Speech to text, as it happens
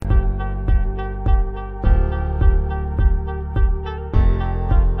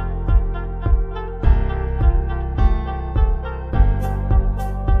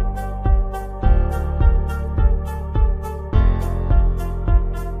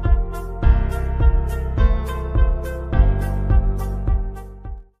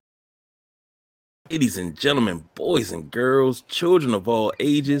Ladies and gentlemen, boys and girls, children of all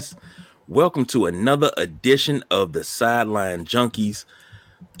ages, welcome to another edition of the Sideline Junkies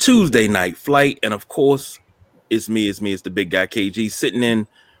Tuesday Night Flight. And of course, it's the big guy KG sitting in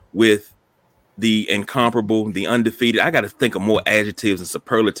with the incomparable, the undefeated. I got to think of more adjectives and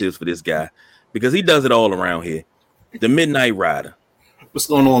superlatives for this guy because he does it all around here. The Midnight Rider. What's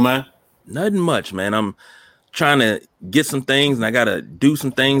going on, man? Nothing much, man. I'm trying to get some things and I got to do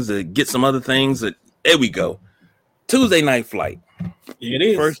some things to get some other things. There we go. Tuesday Night Flight. Yeah, it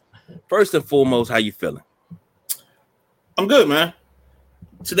is. First and foremost, how you feeling? I'm good, man.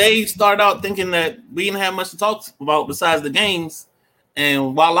 Today started out thinking that we didn't have much to talk about besides the games,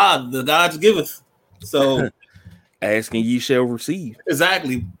 and voila, the gods giveth. So asking ye shall receive.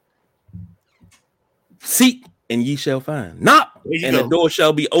 Exactly. Seek and ye shall find. Knock and the door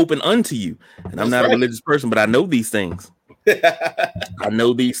shall be open unto you. And I'm not a religious person, but I know these things. I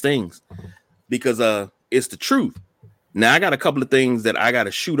know these things because it's the truth. Now I got a couple of things that I got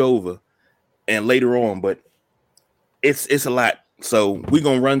to shoot over and later on, but it's a lot. So we're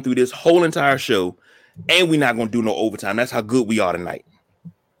gonna run through this whole entire show, and we're not gonna do no overtime. That's how good we are tonight.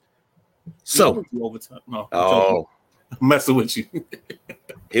 So overtime. No, I'm messing with you.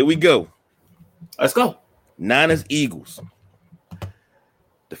 Here we go. Let's go. Niners Eagles.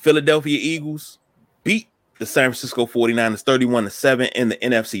 The Philadelphia Eagles beat the San Francisco 49ers 31-7 in the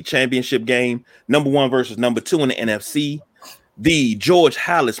NFC Championship game. Number 1 versus number 2 in the NFC. The George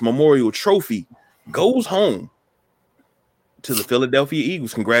Halas Memorial Trophy goes home to the Philadelphia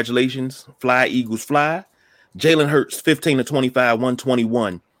Eagles. Congratulations. Fly, Eagles, fly. Jalen Hurts, 15-25,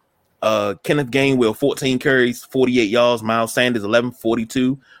 121. Kenneth Gainwell, 14 carries, 48 yards. Miles Sanders,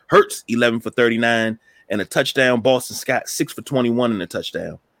 11-42. Hurts, 11 for 39 and a touchdown. Boston Scott, 6 for 21 and a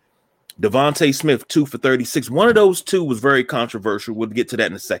touchdown. Devontae Smith, 2 for 36. One of those two was very controversial. We'll get to that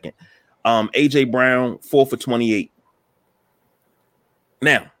in a second. A.J. Brown, 4 for 28.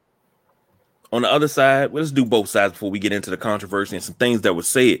 Now, on the other side, let's do both sides before we get into the controversy and some things that were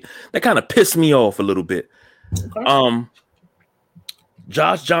said that kind of pissed me off a little bit. Okay.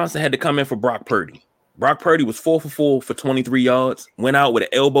 Josh Johnson had to come in for Brock Purdy. Brock Purdy was 4 for 4 for 23 yards, went out with an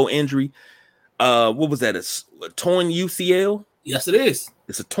elbow injury. What was that? A torn UCL? Yes, it is.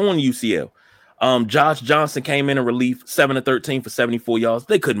 It's a torn UCL. Josh Johnson came in relief, 7-13 for 74 yards.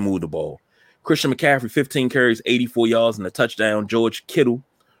 They couldn't move the ball. Christian McCaffrey, 15 carries, 84 yards and a touchdown. George Kittle,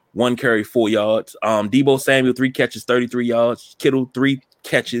 1 carry, 4 yards. Deebo Samuel, 3 catches, 33 yards. Kittle, 3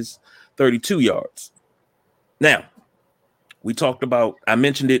 catches, 32 yards. Now, we talked about, I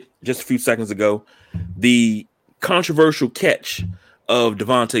mentioned it just a few seconds ago, the controversial catch of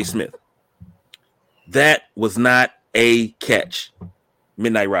Devontae Smith. That was not a catch.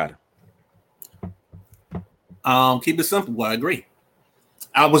 Midnight Rider. Keep it simple. I agree.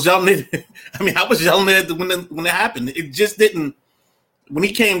 I was yelling it. I was yelling it when it happened. It just didn't. When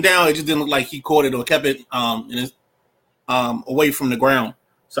he came down, it just didn't look like he caught it or kept it away from the ground.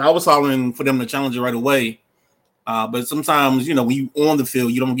 So I was hollering for them to challenge it right away. But sometimes, when you on the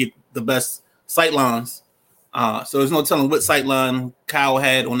field, you don't get the best sight lines. So there's no telling what sight line Kyle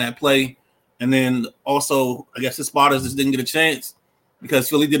had on that play. And then also, I guess the spotters just didn't get a chance because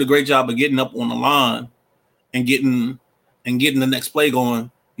Philly did a great job of getting up on the line and getting the next play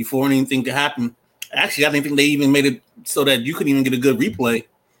going before anything could happen. Actually, I think they even made it so that you couldn't even get a good replay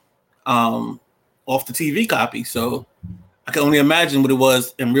off the TV copy. So I can only imagine what it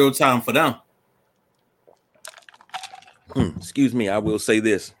was in real time for them. Excuse me, I will say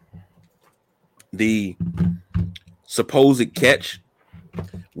this. The supposed catch,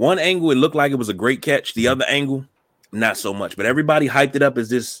 one angle, it looked like it was a great catch. The other angle, not so much. But everybody hyped it up as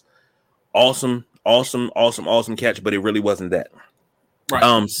this awesome catch, but it really wasn't that.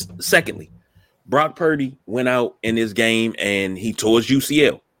 Right. Secondly, Brock Purdy went out in this game and he tore his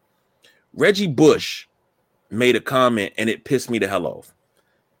UCL. Reggie Bush made a comment and it pissed me the hell off.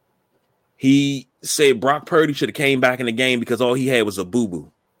 He said Brock Purdy should have came back in the game because all he had was a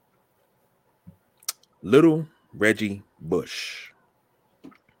boo-boo. Little Reggie Bush.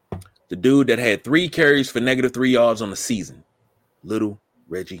 The dude that had 3 carries for -3 yards on the season. Little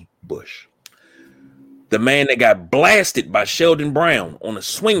Reggie Bush. The man that got blasted by Sheldon Brown on a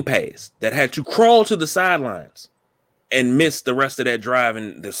swing pass that had to crawl to the sidelines and miss the rest of that drive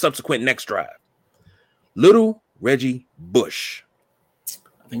and the subsequent next drive. Little Reggie Bush.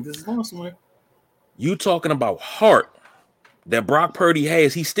 I think this is going somewhere. You talking about heart that Brock Purdy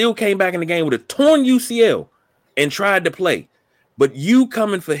has. He still came back in the game with a torn UCL and tried to play. But you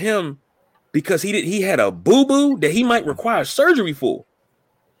coming for him because he had a boo-boo that he might require surgery for.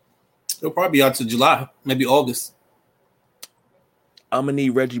 He'll probably be out to July, maybe August. I'm gonna need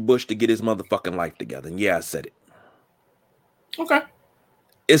Reggie Bush to get his motherfucking life together. And yeah, I said it. Okay.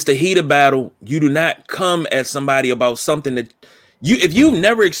 It's the heat of battle. You do not come at somebody about something that if you've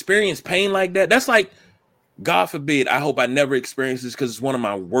never experienced pain like that, that's like, God forbid, I hope I never experience this because it's one of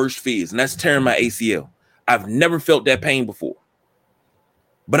my worst fears, and that's tearing my ACL. I've never felt that pain before.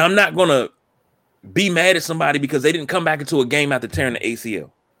 But I'm not gonna be mad at somebody because they didn't come back into a game after tearing the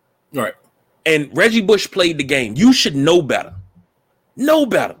ACL. Right. And Reggie Bush played the game. You should know better. Know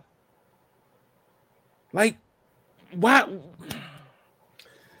better. Like, why?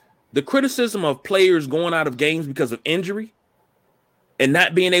 The criticism of players going out of games because of injury and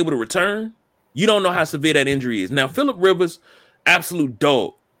not being able to return, you don't know how severe that injury is. Now, Phillip Rivers, absolute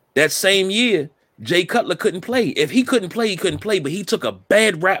dog. That same year, Jay Cutler couldn't play. If he couldn't play, he couldn't play, but he took a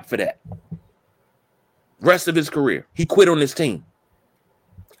bad rap for that. Rest of his career. He quit on this team.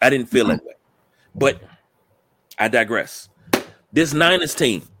 I didn't feel that way. But I digress. This Niners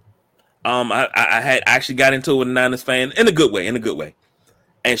team, I actually got into it with a Niners fan in a good way.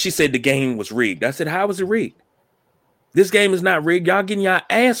 And she said the game was rigged. I said, how was it rigged? This game is not rigged. Y'all getting y'all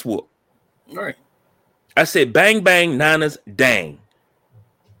ass whooped. All right. I said, bang, bang, Niners, dang.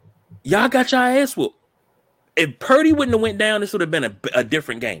 Y'all got y'all ass whooped. If Purdy wouldn't have went down, this would have been a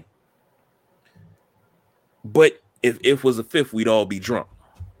different game. But if it was a fifth, we'd all be drunk.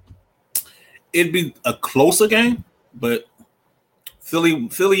 It'd be a closer game, but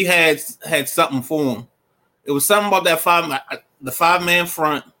Philly had something for them. It was something about that five-man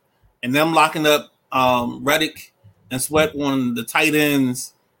front and them locking up Reddick and Sweat on the tight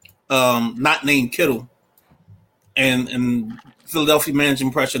ends, not named Kittle, and Philadelphia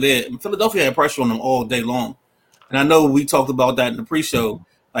managing pressure there. And Philadelphia had pressure on them all day long. And I know we talked about that in the pre-show.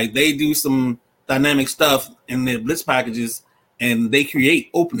 Like, they do some dynamic stuff in their blitz packages, and they create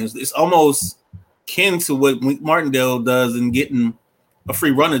openings. It's almost akin to what Martindale does in getting a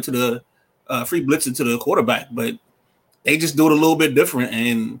free runner to the free blitzer to the quarterback, but they just do it a little bit different,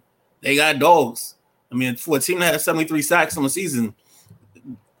 and they got dogs. I mean, for a team that has 73 sacks on the season,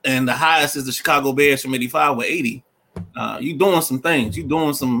 and the highest is the Chicago Bears from 85 with 80, you doing some things. You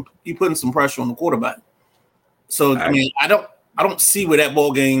putting some pressure on the quarterback. So I mean, I don't see where that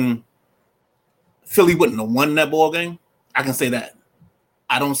ball game Philly wouldn't have won that ball game. I can say that.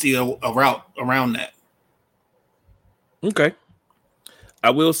 I don't see a route around that. Okay. I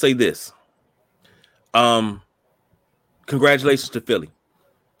will say this. Congratulations to Philly.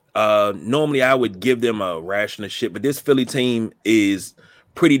 Normally I would give them a ration of shit, but this Philly team is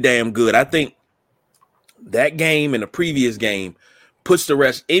pretty damn good. I think that game and the previous game puts to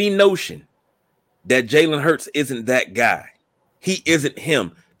rest any notion that Jalen Hurts isn't that guy. He isn't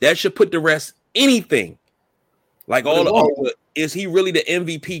him. That should put to rest anything. Like is he really the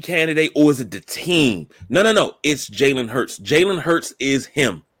MVP candidate or is it the team? No. It's Jalen Hurts. Jalen Hurts is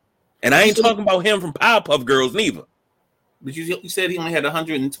him. And I ain't talking about him from Powerpuff Girls neither. But you said he only had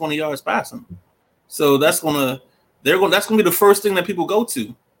 120 yards passing. So that's gonna be the first thing that people go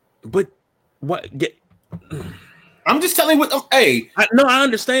to. But what I'm just telling you what I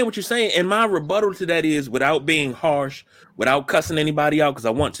understand what you're saying. And my rebuttal to that is, without being harsh, without cussing anybody out, because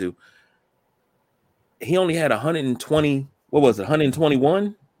I want to, he only had 120. What was it?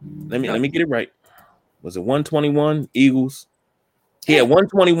 121? Let me get it right. Was it 121 Eagles? He had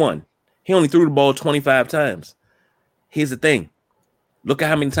 121. He only threw the ball 25 times. Here's the thing. Look at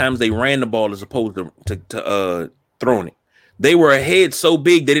how many times they ran the ball as opposed to throwing it. They were ahead so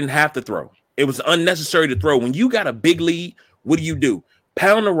big they didn't have to throw. It was unnecessary to throw. When you got a big lead, what do?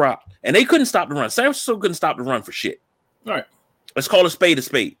 Pound the rock. And they couldn't stop the run. San Francisco couldn't stop the run for shit. All right. Let's call a spade a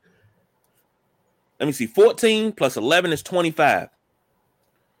spade. Let me see. 14 plus 11 is 25.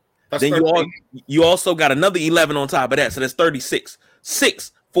 That's then you also got another 11 on top of that. So that's 36.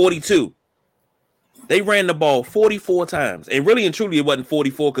 42. They ran the ball 44 times. And really and truly, it wasn't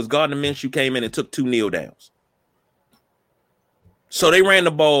 44 because Gardner Minshew came in and took 2 kneel downs. So they ran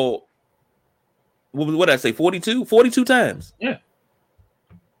the ball, what did I say, 42? 42 times. Yeah.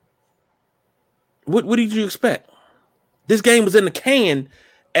 What did you expect? This game was in the can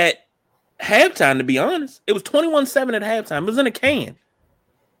at halftime, to be honest. It was 21-7 at halftime. It was in a can.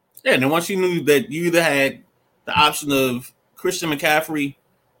 Yeah, and then once you knew that you either had the option of Christian McCaffrey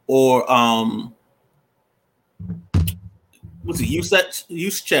or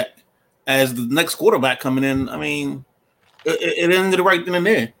Juszczyk as the next quarterback coming in, I mean, it ended right then and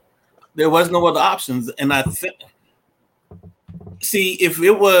there. There was no other options. And I think, if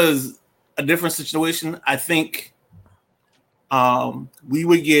it was a different situation, I think we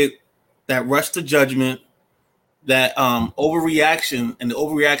would get that rush to judgment, that overreaction, and the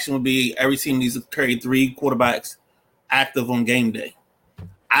overreaction would be every team needs to carry 3 quarterbacks active on game day.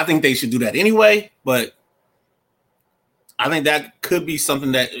 I think they should do that anyway, but I think that could be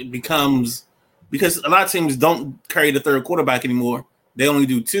something that becomes because a lot of teams don't carry the third quarterback anymore. They only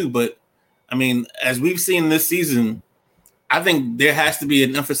do two. But I mean, as we've seen this season, I think there has to be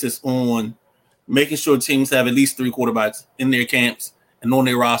an emphasis on making sure teams have at least three quarterbacks in their camps and on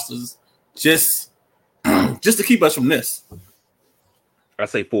their rosters, just to keep us from this. I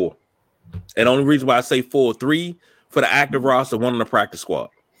say 4. And the only reason why I say 4, 3 for the active roster, 1 on the practice squad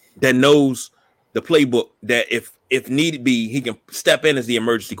that knows the playbook, that if need be, he can step in as the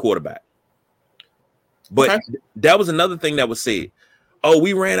emergency quarterback. But that was another thing that was said. Oh,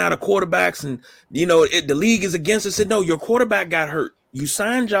 we ran out of quarterbacks and, the league is against us. I said, no, your quarterback got hurt. You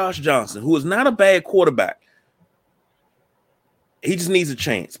signed Josh Johnson, who is not a bad quarterback. He just needs a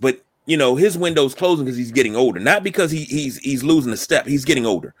chance. But, his window's closing because he's getting older. Not because he's losing a step. He's getting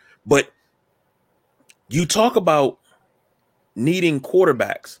older. But you talk about needing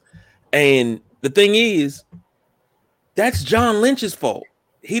quarterbacks. And the thing is, that's John Lynch's fault.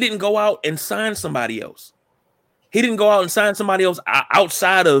 He didn't go out and sign somebody else. He didn't go out and sign somebody else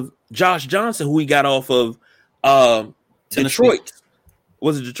outside of Josh Johnson, who he got off of Detroit.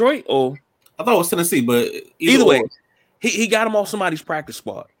 Was it Detroit or? I thought it was Tennessee, but either way, he got him off somebody's practice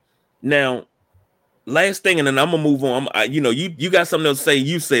squad. Now, last thing, and then I'm gonna move on. You got something else to say,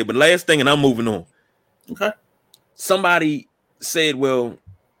 you say, but last thing, and I'm moving on. Okay. Somebody said, well,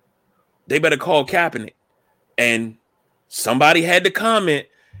 they better call Kaepernick. And somebody had to comment,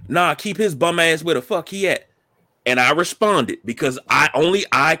 nah, keep his bum ass where the fuck he at. And I responded because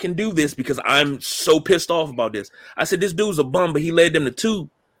I can do this because I'm so pissed off about this. I said, this dude's a bum, but he led them to 2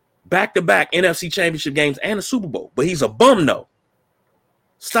 back-to-back NFC championship games and a Super Bowl. But he's a bum, though.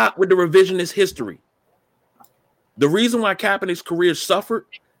 Stop with the revisionist history. The reason why Kaepernick's career suffered,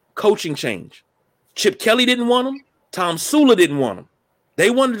 coaching change. Chip Kelly didn't want him. Tom Sula didn't want him. They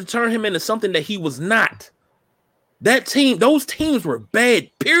wanted to turn him into something that he was not. Those teams were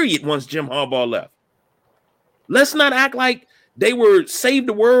bad, period, once Jim Harbaugh left. Let's not act like they were save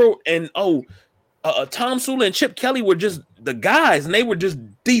the world and Tom Sula and Chip Kelly were just the guys and they were just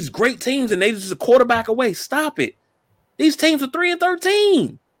these great teams and they just a quarterback away. Stop it. These teams were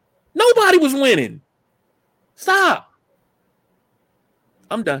 3-13. Nobody was winning. Stop.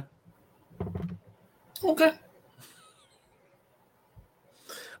 I'm done. Okay.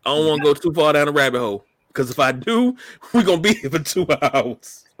 I don't want to go too far down the rabbit hole because if I do, we're going to be here for 2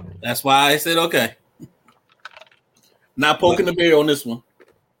 hours. That's why I said okay. Not poking the bear on this one.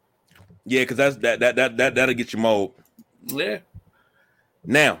 Yeah, because that'll get you mauled. Yeah.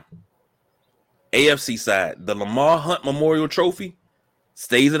 Now, AFC side, the Lamar Hunt Memorial Trophy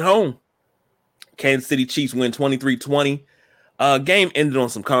stays at home. Kansas City Chiefs win 23-20. Game ended on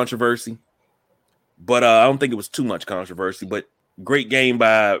some controversy, but I don't think it was too much controversy. But great game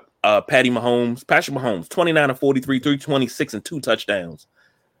by Patrick Mahomes, 29 of 43, 326 and 2 touchdowns.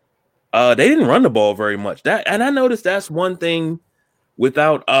 They didn't run the ball very much. And I noticed that's one thing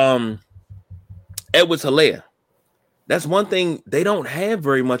without Edwards-Helaire. That's one thing they don't have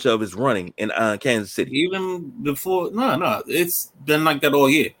very much of is running in Kansas City. Even before, no, it's been like that all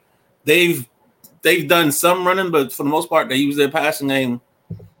year. They've done some running, but for the most part, they use their passing game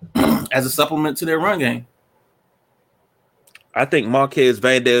as a supplement to their run game. I think Marquez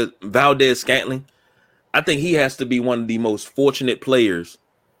Valdez-Scantling, I think he has to be one of the most fortunate players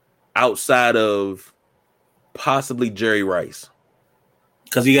outside of possibly Jerry Rice.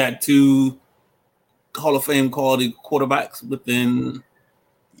 Because he got 2 Hall of Fame quality quarterbacks within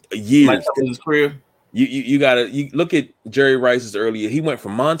years of his career. You gotta look at Jerry Rice's earlier. He went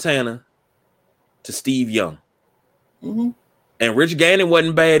from Montana to Steve Young. Mm-hmm. And Rich Gannon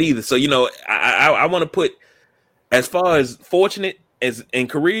wasn't bad either. So, I want to put, as far as fortunate as in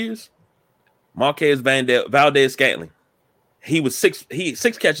careers, Marquez Valdez-Scantling. He was 6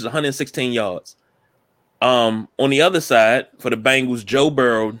 catches, 116 yards. On the other side, for the Bengals, Joe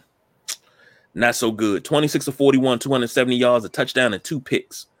Burrow, not so good. 26 of 41, 270 yards, a touchdown, and 2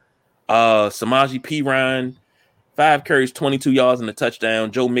 picks. Samaje Perine, 5 carries, 22 yards, and a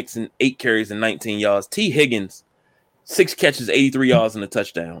touchdown. Joe Mixon, 8 carries and 19 yards. T. Higgins, 6 catches, 83 yards, and a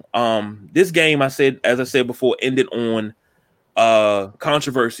touchdown. This game, as I said before, ended on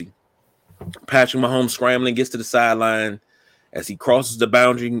controversy. Patrick Mahomes scrambling, gets to the sideline as he crosses the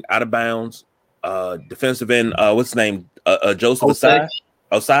boundary out of bounds. Defensive end, what's his name? Joseph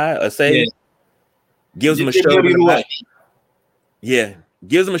Osai. Gives him a shove in the back. Yeah,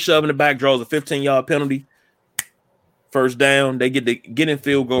 gives him a shove in the back, draws a 15-yard penalty. First down, they get in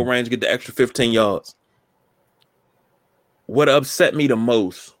field goal range, get the extra 15 yards. What upset me the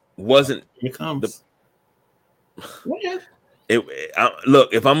most wasn't Here comes.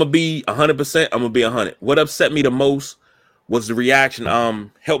 Look, if I'm gonna be 100%, I'm gonna be 100. What upset me the most was the reaction.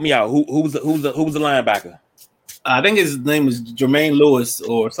 Help me out. Who's the linebacker? I think his name is Jermaine Lewis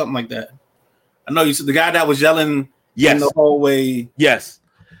or something like that. I know you said the guy that was yelling in the hallway. Yes,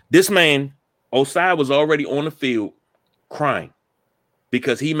 this man Osai was already on the field crying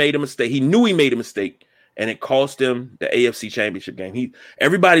because he made a mistake. He knew he made a mistake, and it cost him the AFC Championship game.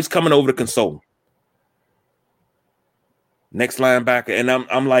 Everybody's coming over to console. Next linebacker, and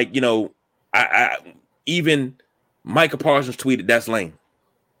I'm like, I even Micah Parsons tweeted that's lame,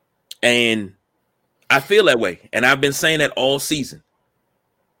 and I feel that way, and I've been saying that all season.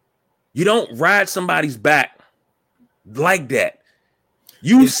 You don't ride somebody's back like that.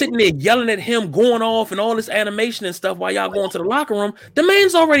 You sitting there yelling at him, going off, and all this animation and stuff while y'all going to the locker room. The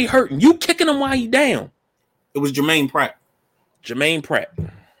man's already hurting. You kicking him while he down. It was Jermaine Pratt.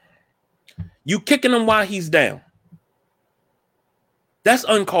 You kicking him while he's down. That's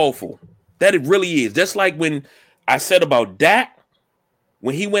uncalled for. That it really is. Just like when I said about Dak,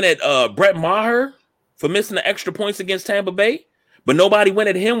 when he went at Brett Maher for missing the extra points against Tampa Bay, but nobody went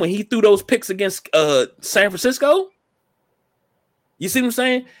at him when he threw those picks against San Francisco. You see what I'm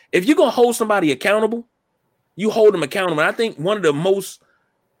saying? If you're going to hold somebody accountable, you hold them accountable. And I think one of the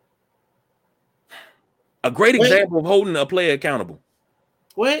a great example of holding a player accountable.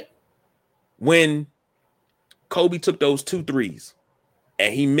 When Kobe took those 2 threes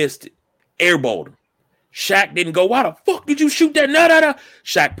and he missed it, airballed him. Shaq didn't go, why the fuck did you shoot that? No.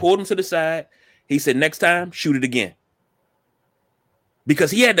 Shaq pulled him to the side. He said, next time, shoot it again.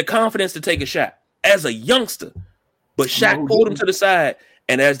 Because he had the confidence to take a shot as a youngster. But Shaq pulled him to the side.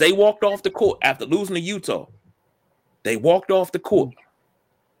 And as they walked off the court after losing to Utah, they walked off the court.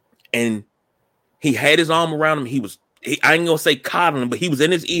 And he had his arm around him. I ain't going to say coddling him, but he was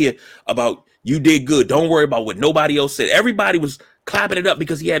in his ear about, you did good. Don't worry about what nobody else said. Everybody was clapping it up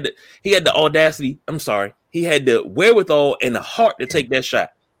because he had the audacity. I'm sorry. He had the wherewithal and the heart to take that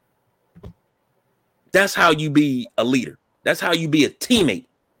shot. That's how you be a leader. That's how you be a teammate.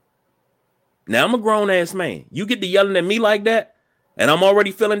 Now, I'm a grown-ass man. You get to yelling at me like that, and I'm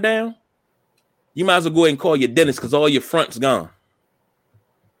already feeling down, you might as well go ahead and call your dentist because all your front's gone.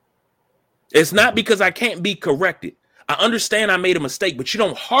 It's not because I can't be corrected. I understand I made a mistake, but you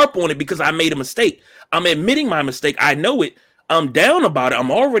don't harp on it because I made a mistake. I'm admitting my mistake. I know it. I'm down about it.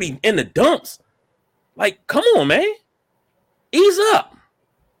 I'm already in the dumps. Like, come on, man. Ease up.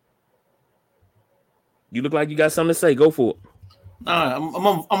 You look like you got something to say. Go for it.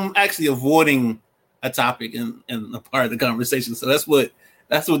 I'm actually avoiding a topic in a part of the conversation. So that's what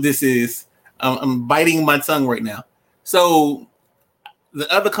this is. I'm biting my tongue right now. So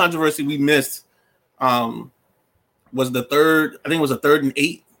the other controversy we missed was the third. I think it was a 3rd and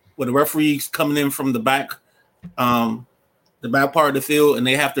 8, where the referees coming in from the back part of the field, and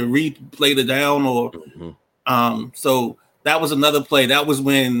they have to replay the down. Or so that was another play. That was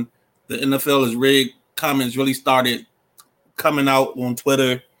when the NFL is rigged comments really started coming out on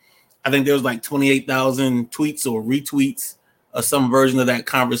Twitter. I think there was like 28,000 tweets or retweets of some version of that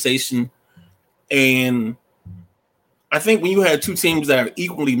conversation. And I think when you had 2 teams that are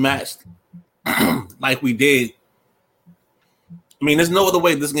equally matched, like we did, I mean, there's no other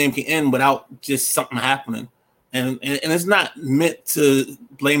way this game can end without just something happening. And it's not meant to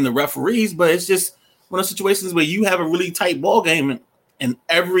blame the referees, but it's just one of those situations where you have a really tight ball game and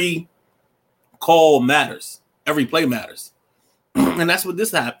every call matters. Every play matters. And that's what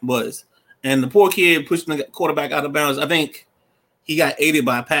this was. And the poor kid pushing the quarterback out of bounds. I think he got aided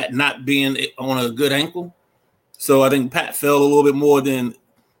by Pat not being on a good ankle. So I think Pat fell a little bit more than,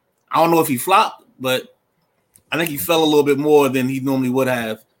 I don't know if he flopped, but I think he fell a little bit more than he normally would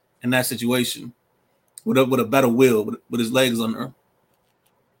have in that situation with a better will, with his legs under him.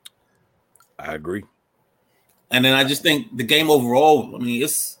 I agree. And then I just think the game overall, I mean,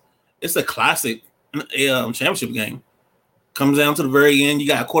 it's a classic championship game. Comes down to the very end. You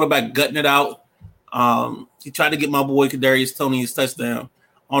got a quarterback gutting it out. He tried to get my boy Kadarius Toney his touchdown.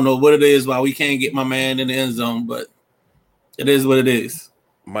 I don't know what it is why we can't get my man in the end zone, but it is what it is.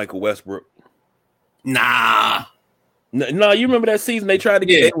 Michael Westbrook. Nah. No, you remember that season they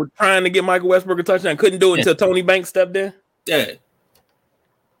were trying to get Michael Westbrook a touchdown, couldn't do it until Tony Banks stepped in? Yeah.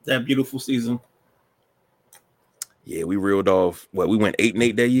 That beautiful season. Yeah, we reeled off. We went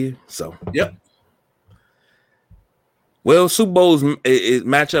 8-8 that year. So yep. Well, Super Bowl's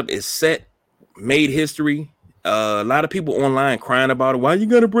matchup is set, made history. A lot of people online crying about it. Why are you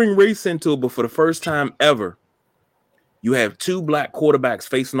going to bring race into it? But for the first time ever, you have 2 black quarterbacks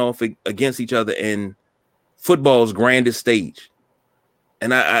facing off against each other in football's grandest stage.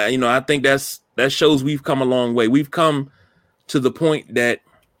 And I think that shows we've come a long way. We've come to the point that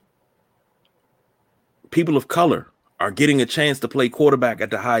people of color are getting a chance to play quarterback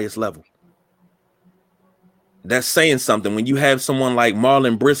at the highest level. That's saying something when you have someone like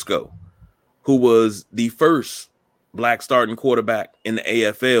Marlon Briscoe, who was the first black starting quarterback in the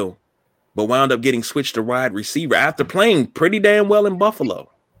AFL, but wound up getting switched to wide receiver after playing pretty damn well in Buffalo,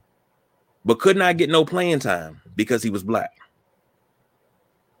 but could not get no playing time because he was black.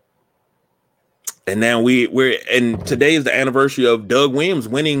 And now and today is the anniversary of Doug Williams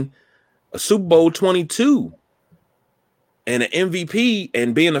winning a Super Bowl 22 and an MVP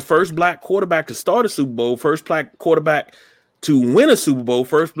and being the first black quarterback to start a Super Bowl, first black quarterback to win a Super Bowl,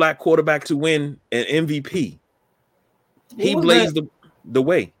 first black quarterback to win an MVP. He blazed the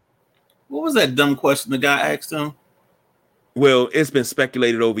way. What was that dumb question the guy asked him? Well, it's been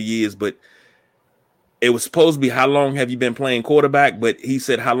speculated over years, but it was supposed to be how long have you been playing quarterback, but he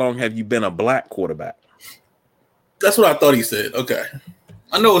said how long have you been a black quarterback? That's what I thought he said. Okay.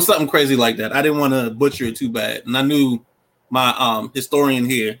 I know it was something crazy like that. I didn't want to butcher it too bad. And I knew my historian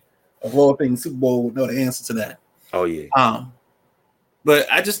here of all things Super Bowl would know the answer to that. Oh, yeah. But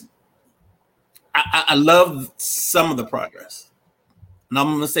I love some of the progress. And I'm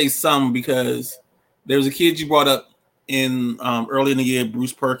going to say some because there was a kid you brought up in early in the year,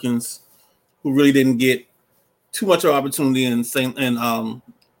 Bruce Perkins, who really didn't get too much of opportunity in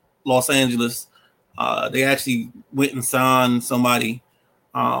Los Angeles. They actually went and signed somebody.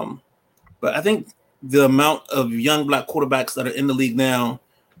 But I think the amount of young black quarterbacks that are in the league now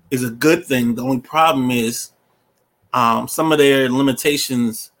is a good thing. The only problem is some of their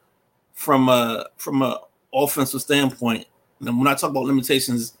limitations from a offensive standpoint. And when I talk about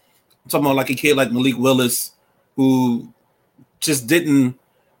limitations, I'm talking about like a kid like Malik Willis, who just didn't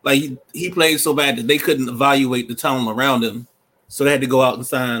like he played so bad that they couldn't evaluate the talent around him, so they had to go out and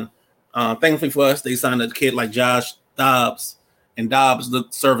sign. Thankfully for us, they signed a kid like Josh Dobbs, and Dobbs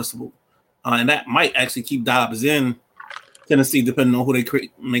looked serviceable, and that might actually keep Dobbs in Tennessee, depending on who they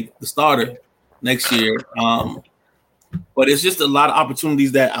make the starter next year. But it's just a lot of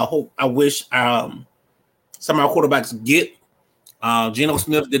opportunities that I wish some of our quarterbacks get. Geno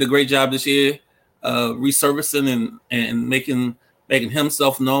Smith did a great job this year, resurfacing and making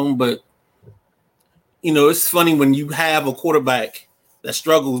himself known. But you know, it's funny when you have a quarterback that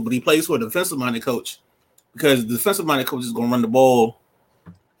struggles, but he plays for a defensive-minded coach, because the defensive-minded coach is going to run the ball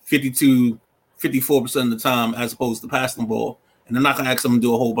 54% of the time as opposed to passing the ball, and they're not going to ask him to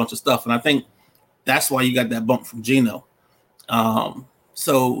do a whole bunch of stuff. And I think that's why you got that bump from Geno.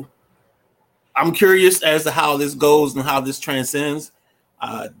 So I'm curious as to how this goes and how this transcends.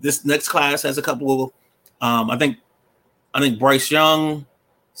 This next class has a couple of, I think Bryce Young,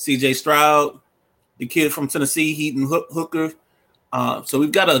 C.J. Stroud, the kid from Tennessee, Heaton Hooker. So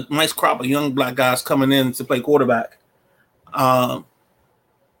we've got a nice crop of young black guys coming in to play quarterback.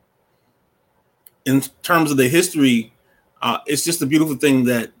 In terms of the history, it's just a beautiful thing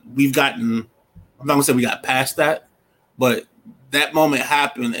that we've gotten. I'm not gonna say we got past that, but that moment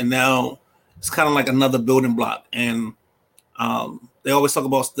happened, and now it's kind of like another building block. And they always talk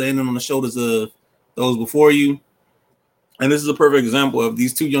about standing on the shoulders of those before you. And this is a perfect example of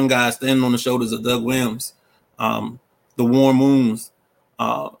these two young guys standing on the shoulders of Doug Williams, the Warren Moons.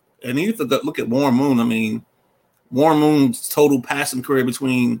 And you have to look at Warren Moon. I mean, Warren Moon's total passing career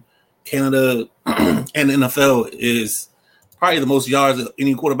between Canada and the NFL is probably the most yards that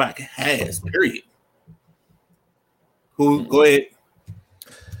any quarterback has, period. Go ahead.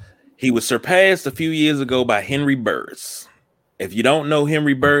 He was surpassed a few years ago by Henry Burris. If you don't know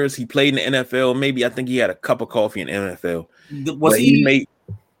Henry Burris, he played in the NFL. Maybe I think he had a cup of coffee in the NFL. Was he?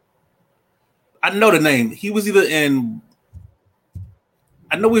 I know the name. He was either in.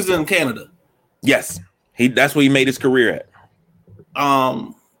 I know he's in Canada. Yes, that's where he made his career at.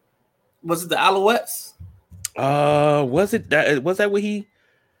 Was it the Alouettes? Was that where he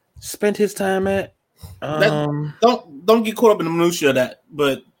spent his time at? Don't get caught up in the minutia of that,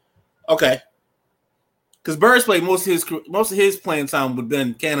 but okay. Because Burris played most of his playing time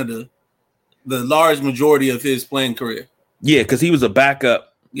within Canada, the large majority of his playing career. Yeah, because he was a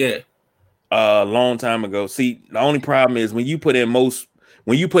backup. Yeah, a long time ago. See, the only problem is when you put in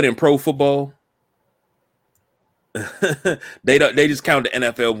pro football, they just count the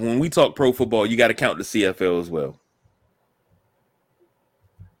NFL. When we talk pro football, you got to count the CFL as well.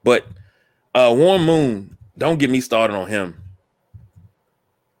 But Warren Moon, don't get me started on him.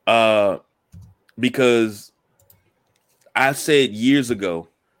 Because I said years ago,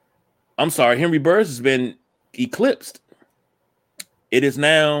 I'm sorry, Henry Burris has been eclipsed. It is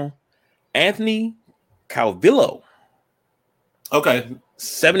now Anthony Calvillo. Okay.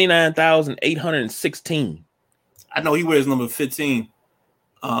 79,816. I know he wears number 15.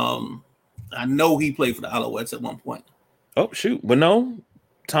 I know he played for the Alouettes at one point. Oh shoot, but no,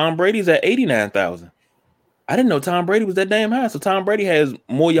 Tom Brady's at 89,000. I didn't know Tom Brady was that damn high. So Tom Brady has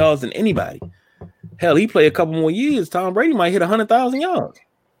more yards than anybody. Hell, he play a couple more years. Tom Brady might hit 100,000 yards.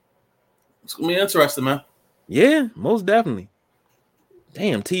 It's gonna be interesting, man. Yeah, most definitely.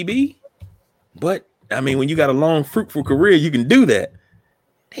 Damn, TB. But I mean, when you got a long, fruitful career, you can do that.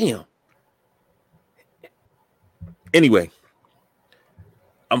 Damn. Anyway,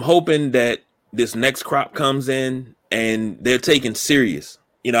 I'm hoping that this next crop comes in and they're taken serious.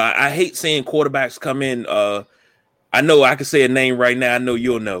 You know, I hate seeing quarterbacks come in. I know I can say a name right now. I know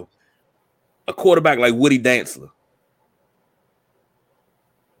you'll know. A quarterback like Woody Dantzler.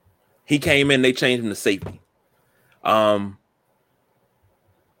 He came in, they changed him to safety. He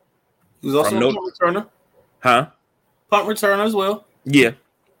was also a punt returner. Huh? Punt returner as well. Yeah.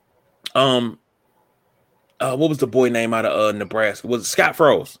 What was the boy name out of Nebraska? Was it Scott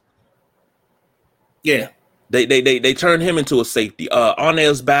Frost? Yeah. They turned him into a safety.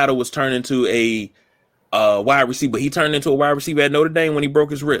 Arnez Battle was turned into a wide receiver. He turned into a wide receiver at Notre Dame when he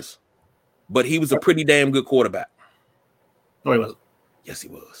broke his wrist. But he was a pretty damn good quarterback. No, he wasn't. Yes, he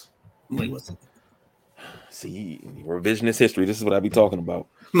was. No, he wasn't. See, revisionist history. This is what I be talking about.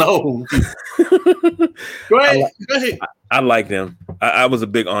 No. Go ahead. I like them. I was a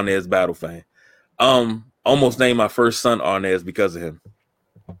big Arnez Battle fan. Almost named my first son Arnez because of him.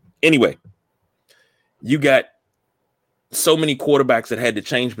 Anyway, you got so many quarterbacks that had to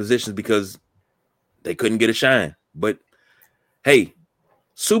change positions because they couldn't get a shine. But hey,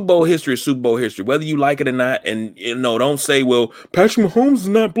 Super Bowl history is Super Bowl history, whether you like it or not. And you know, don't say, well, Patrick Mahomes is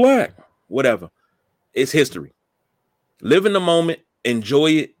not black. Whatever. It's history. Live in the moment,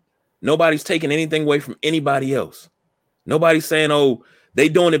 enjoy it. Nobody's taking anything away from anybody else. Nobody's saying, oh, they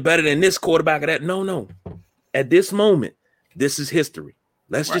doing it better than this quarterback or that. No. At this moment, this is history.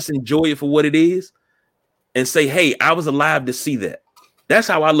 Let's just enjoy it for what it is and say, hey, I was alive to see that. That's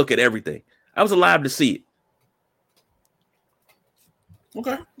how I look at everything. I was alive to see it.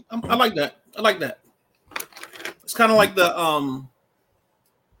 Okay. I like that. It's kind of like the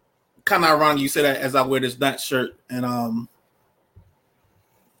kind of ironic you say that as I wear this Nat shirt. And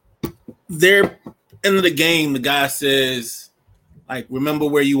there, end of the game, the guy says, like, remember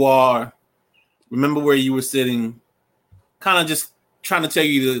where you are, remember where you were sitting, kind of just trying to tell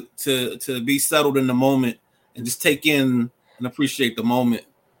you to be settled in the moment and just take in and appreciate the moment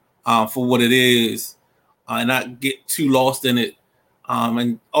for what it is and not get too lost in it.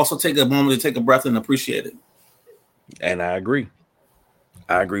 And also take a moment to take a breath and appreciate it. And I agree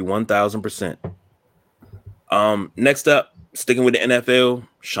 1,000%. Next up, sticking with the NFL,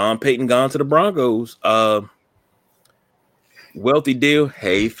 Sean Payton gone to the Broncos. Wealthy deal.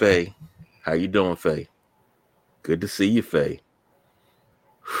 Hey, Faye. How you doing, Faye? Good to see you, Faye.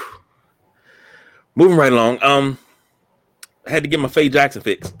 Moving right along. I had to get my Faye Jackson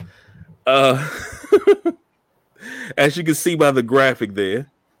fix. As you can see by the graphic there.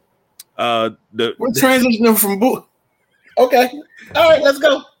 We're transitioning from okay. All right, let's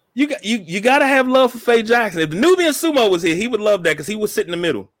go. You gotta have love for Faye Jackson. If the Nubian Sumo was here, he would love that because he would sit in the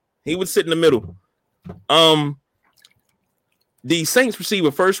middle. The Saints receive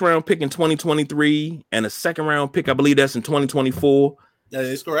a first round pick in 2023 and a second round pick, I believe that's in 2024. That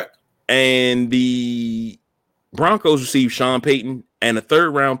is correct. And the Broncos receive Sean Payton and a third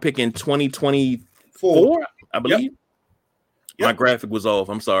round pick in 2024, I believe. Yep. My graphic was off.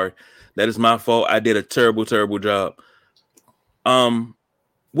 I'm sorry. That is my fault. I did a terrible job.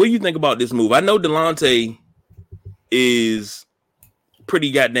 What do you think about this move? I know Delonte is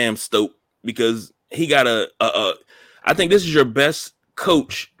pretty goddamn stoked because he got I think this is your best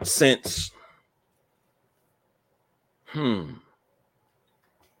coach since John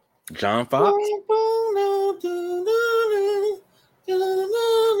Fox.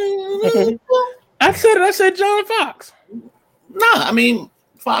 I said John Fox. No, I mean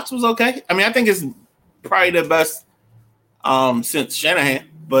Fox was okay. I mean, I think it's probably the best since Shanahan,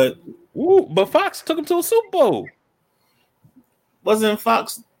 but Fox took him to a Super Bowl. Wasn't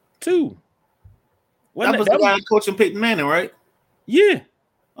Fox 2? That was the guy coaching Peyton Manning, right? Yeah.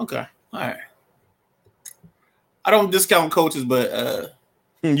 Okay. All right. I don't discount coaches, but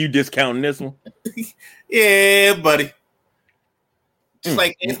you discounting this one? Yeah, buddy. Just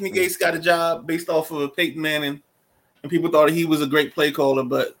like Anthony Gates got a job based off of Peyton Manning, and people thought he was a great play caller,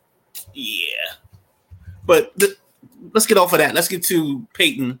 but yeah. But let's get off of that. Let's get to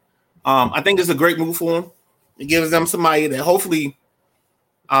Peyton. I think it's a great move for him. It gives them somebody that hopefully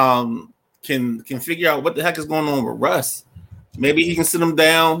can figure out what the heck is going on with Russ. Maybe he can sit him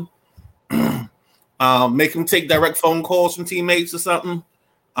down. Make him take direct phone calls from teammates or something.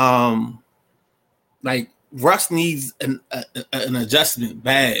 Like Russ needs an adjustment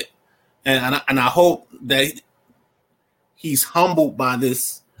bad, and I hope that he's humbled by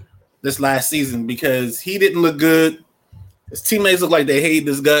this last season because he didn't look good. His teammates look like they hated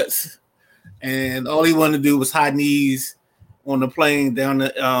his guts, and all he wanted to do was high knees on the plane down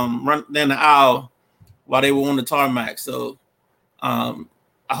the run down the aisle while they were on the tarmac. So I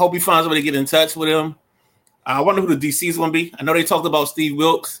hope he finds a way to get in touch with him. I wonder who the DC is going to be. I know they talked about Steve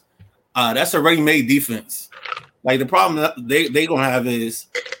Wilkes. That's a ready-made defense. Like the problem that they going to have is,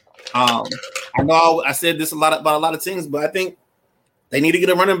 I know I said this about a lot of things, but I think they need to get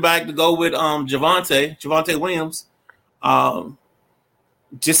a running back to go with Javonte Williams,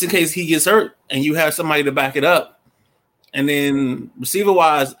 just in case he gets hurt and you have somebody to back it up. And then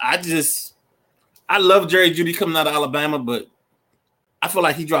receiver-wise, I love Jerry Jeudy coming out of Alabama, but I feel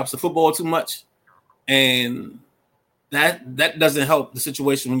like he drops the football too much. And that doesn't help the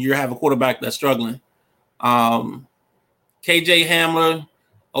situation when you have a quarterback that's struggling. KJ Hamler,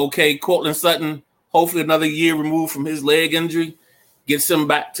 okay, Cortland Sutton, hopefully another year removed from his leg injury, gets him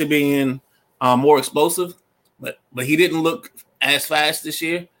back to being more explosive. But he didn't look as fast this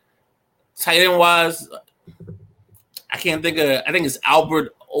year. Tight end wise, I think it's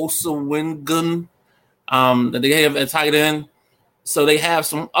Albert Osawingun that they have at tight end. So they have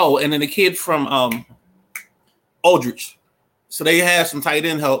some. Oh, and then the kid from Aldridge. So they have some tight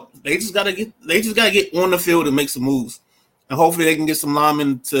end help. They just gotta get on the field and make some moves, and hopefully they can get some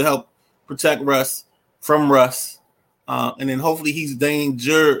linemen to help protect Russ from Russ, and then hopefully he's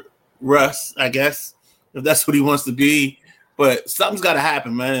danger Russ, I guess, if that's what he wants to be. But something's got to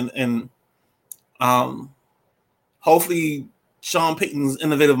happen, man, and hopefully Sean Payton's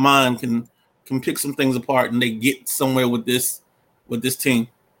innovative mind can pick some things apart and they get somewhere with this team.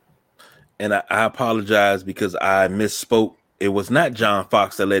 And I apologize because I misspoke. It was not John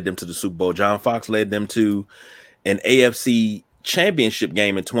Fox that led them to the Super Bowl. John Fox led them to an AFC championship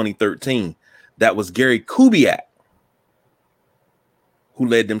game in 2013. That was Gary Kubiak who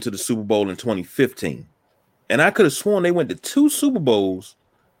led them to the Super Bowl in 2015. And I could have sworn they went to 2 Super Bowls.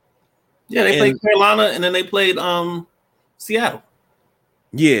 Yeah, they played Carolina and then they played Seattle.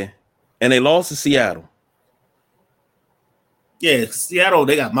 Yeah, and they lost to Seattle. Yeah, Seattle,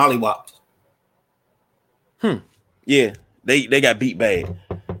 they got mollywopped. Yeah, they got beat bad.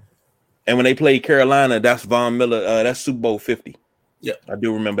 And when they played Carolina, that's Von Miller. That's Super Bowl 50. Yeah, I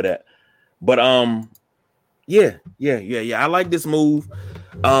do remember that. But yeah. I like this move.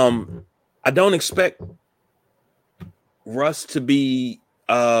 I don't expect Russ to be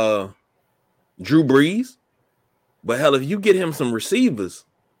Drew Brees, but hell, if you get him some receivers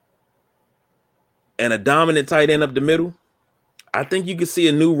and a dominant tight end up the middle, I think you could see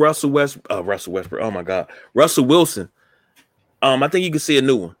a new Russell Westbrook. Oh my God, Russell Wilson. I think you could see a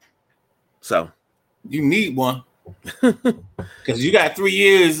new one. So you need one because you got 3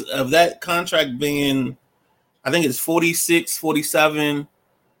 years of that contract being, I think it's 46, 47,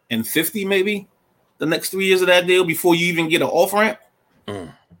 and 50 maybe the next 3 years of that deal before you even get an off ramp.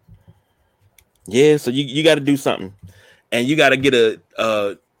 Yeah, so you got to do something, and you got to get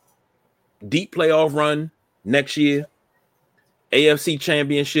a deep playoff run next year. AFC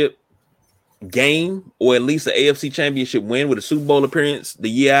championship game, or at least an AFC championship win with a Super Bowl appearance the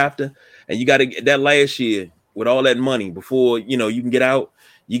year after. And you got to get that last year with all that money before, you can get out.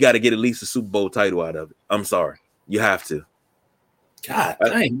 You got to get at least a Super Bowl title out of it. I'm sorry. You have to. God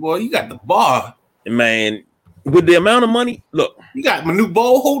dang, boy, you got the bar. Man, with the amount of money, look. You got Manute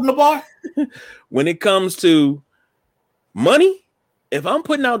Bol holding the bar? When it comes to money, if I'm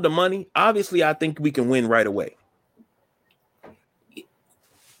putting out the money, obviously I think we can win right away.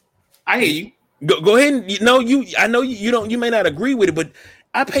 I hear you. Go ahead and I know you may not agree with it, but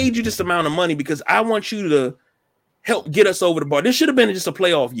I paid you this amount of money because I want you to help get us over the bar. This should have been just a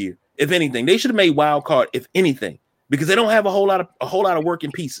playoff year. If anything, they should have made wild card, if anything, because they don't have a whole lot of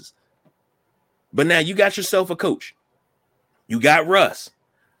working pieces. But now you got yourself a coach. You got Russ.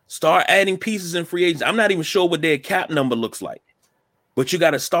 Start adding pieces in free agents. I'm not even sure what their cap number looks like, but you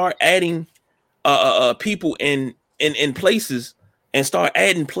got to start adding people in places and start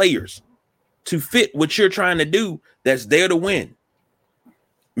adding players to fit what you're trying to do that's there to win.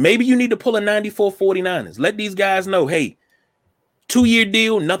 Maybe you need to pull a 94 49ers. Let these guys know, hey, 2-year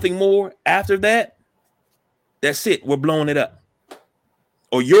deal, nothing more. After that, that's it. We're blowing it up.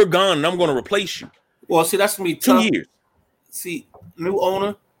 Or you're gone and I'm going to replace you. Well, see, that's going to be 2 tough. years. See, new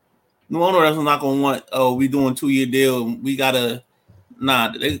owner that's not going to want, we doing 2-year deal. We got to,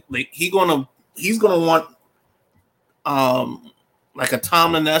 he's going to want like a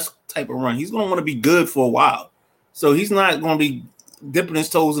Tomlin-esque type of run. He's going to want to be good for a while. So he's not going to be dipping his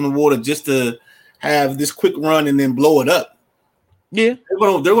toes in the water just to have this quick run and then blow it up. Yeah. They're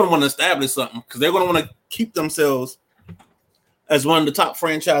going to want to establish something because they're going to want to keep themselves as one of the top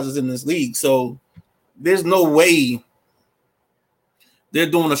franchises in this league. So there's no way they're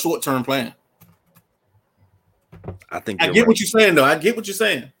doing a short-term plan. I think I get what you're saying, though. I get what you're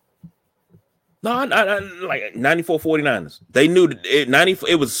saying. No, I like 94 49ers. They knew that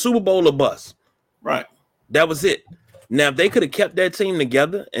it was Super Bowl or bust. Right. That was it. Now, if they could have kept that team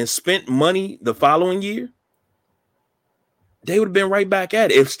together and spent money the following year, they would have been right back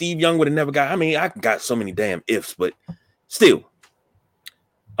at it. If Steve Young would have never got, I mean, I got so many damn ifs, but still.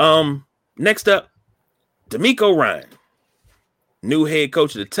 Next up, DeMeco Ryan, new head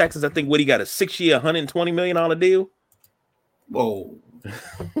coach of the Texans. I think what he got a 6-year, $120 million deal. Whoa.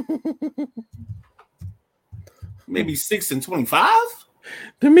 Maybe 6 and 25.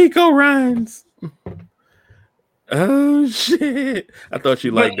 DeMeco Ryans. Oh shit! I thought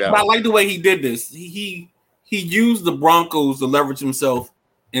you liked that. I like the way he did this. He used the Broncos to leverage himself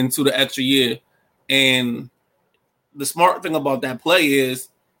into the extra year. And the smart thing about that play is,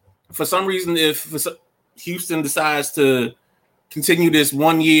 for some reason, if Houston decides to continue this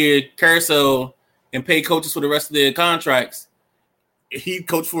 1-year carousel and pay coaches for the rest of their contracts, he'd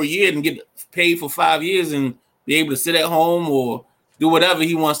coach for a year and get paid for 5 years and be able to sit at home or do whatever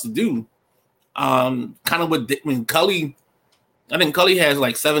he wants to do. Kind of what Cully, I think Cully has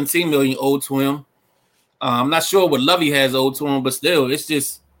like 17 million owed to him. I'm not sure what Lovey has owed to him, but still, it's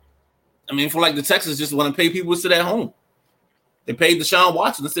just, I mean, for like the Texans just want to pay people to sit at home. They paid Deshaun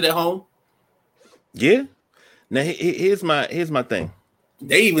Watson to sit at home. Yeah. Now here's my thing.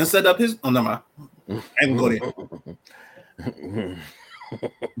 They even set up his. Oh no, I ain't gonna go there.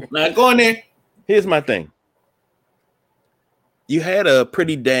 Now go in there. Here's my thing. You had a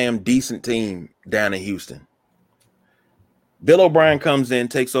pretty damn decent team down in Houston. Bill O'Brien comes in,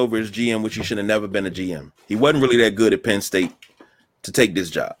 takes over as GM, which he should have never been a GM. He wasn't really that good at Penn State to take this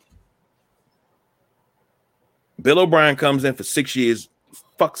job. Bill O'Brien comes in for 6 years,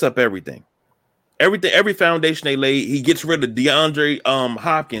 fucks up everything. Every foundation they laid, he gets rid of DeAndre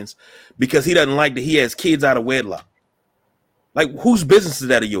Hopkins because he doesn't like that he has kids out of wedlock. Like, whose business is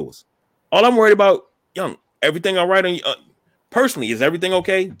that of yours? All I'm worried about, Young, everything all right on you? Personally, is everything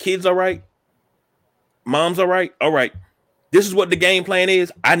okay? Kids all right? Mom's all right? All right. This is what the game plan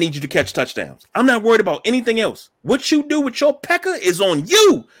is. I need you to catch touchdowns. I'm not worried about anything else. What you do with your pecker is on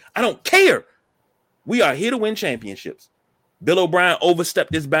you. I don't care. We are here to win championships. Bill O'Brien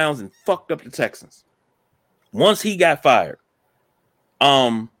overstepped his bounds and fucked up the Texans. Once he got fired,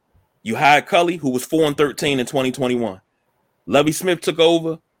 you hired Cully, who was 4-13 in 2021. Lovie Smith took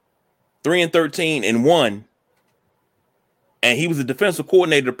over 3-13 and won. And he was the defensive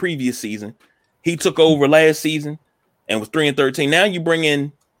coordinator the previous season. He took over last season and was 3-13. Now you bring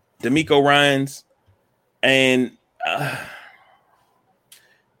in DeMeco Ryans and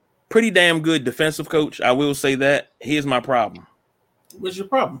pretty damn good defensive coach. I will say that. Here's my problem. What's your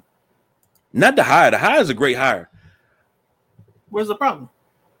problem? Not the hire. The hire is a great hire. Where's the problem?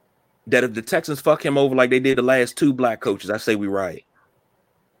 That if the Texans fuck him over like they did the last 2 black coaches, I say we right.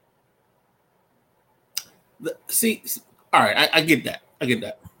 See, all right, I get that. I get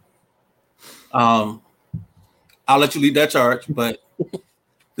that. I'll let you lead that charge, but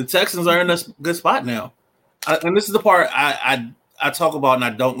the Texans are in a good spot now. And this is the part I talk about and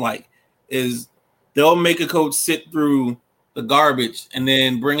I don't like, is they'll make a coach sit through the garbage and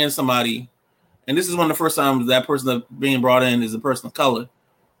then bring in somebody. And this is one of the first times that person that being brought in is a person of color.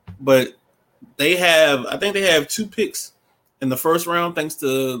 But I think they have 2 picks in the first round, thanks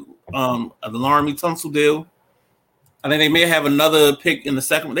to the Laramie Tunsil deal. I think they may have another pick in the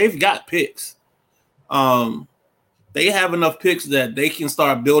second one. They've got picks. They have enough picks that they can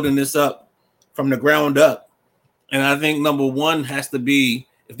start building this up from the ground up. And I think number one has to be,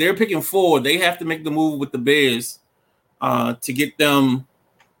 if they're picking 4, they have to make the move with the Bears to get them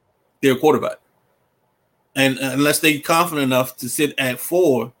their quarterback. And unless they're confident enough to sit at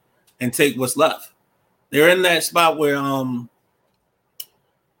 4 and take what's left. They're in that spot where a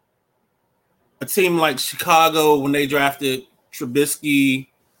team like Chicago, when they drafted Trubisky,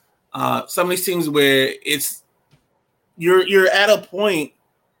 some of these teams where you're at a point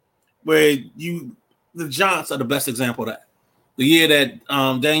where the Giants are the best example of that. The year that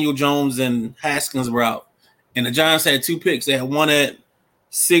Daniel Jones and Haskins were out, and the Giants had 2 picks. They had one at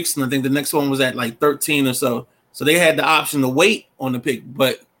 6, and I think the next one was at like 13 or so. So they had the option to wait on the pick.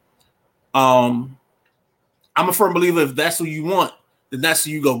 But I'm a firm believer, if that's who you want, then that's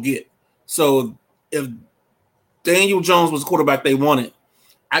who you go get. So if Daniel Jones was the quarterback they wanted,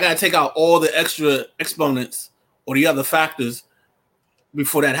 I got to take out all the extra exponents or the other factors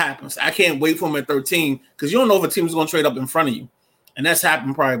before that happens. I can't wait for him at 13 because you don't know if a team is going to trade up in front of you. And that's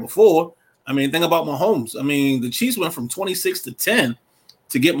happened probably before. I mean, think about Mahomes. I mean, the Chiefs went from 26 to 10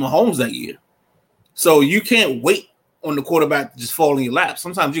 to get Mahomes that year. So you can't wait on the quarterback to just fall in your lap.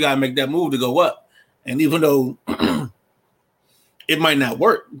 Sometimes you got to make that move to go up. And even though it might not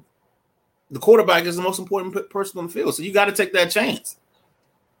work, the quarterback is the most important person on the field. So you got to take that chance.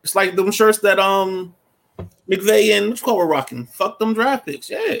 It's like them shirts that McVay and what's called we're rocking. Fuck them draft picks.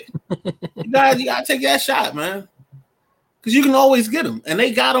 Yeah. you gotta take that shot, man. Because you can always get them. And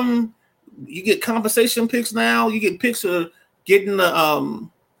they got them. You get compensation picks now. You get picks for getting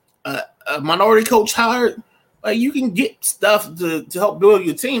a minority coach hired. Like you can get stuff to help build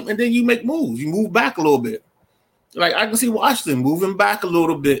your team, and then you make moves. You move back a little bit. Like I can see Washington moving back a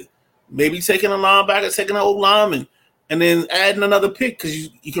little bit, maybe taking a linebacker, taking an old lineman, and then adding another pick because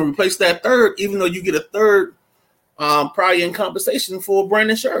you can replace that third, even though you get a third probably in compensation for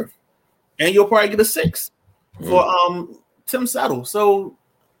Brandon Scherf, and you'll probably get a sixth for Tim Settle. So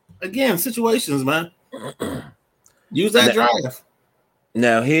again, situations, man. Use that drive.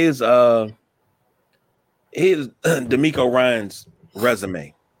 Now here's DeMeco Ryans'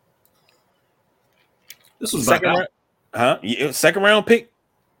 resume. This was second round pick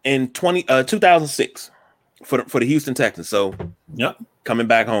in 2006 for the Houston Texans. So coming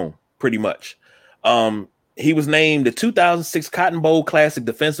back home pretty much. He was named the 2006 Cotton Bowl Classic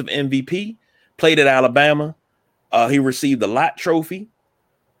Defensive MVP. Played at Alabama. He received the Lott Trophy.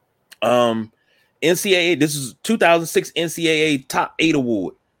 NCAA. This is 2006 NCAA Top 8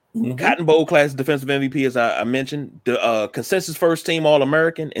 Award. Mm-hmm. Cotton Bowl Classic Defensive MVP, as I mentioned. The consensus first team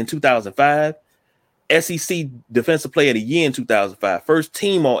All-American in 2005. SEC Defensive Player of the Year in 2005. First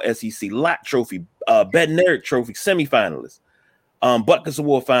team All-SEC Lott Trophy. Bednarik Trophy semifinalist. Butkus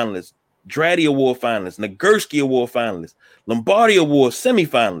Award finalist. Dratty Award finalist. Nagurski Award finalist. Lombardi Award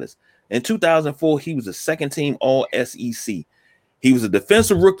semifinalist. In 2004, he was a second team All-SEC. He was a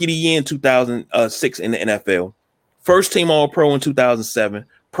Defensive Rookie of the Year in 2006 in the NFL. First team All-Pro in 2007.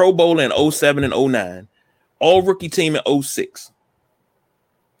 Pro Bowler in 07 and 09. All-Rookie team in 06.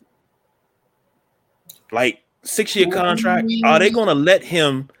 Like 6-year contract. Are they going to let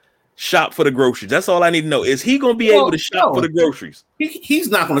him shop for the groceries? That's all I need to know. Is he going to be able to shop for the groceries? He's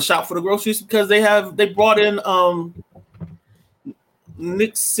not going to shop for the groceries because they brought in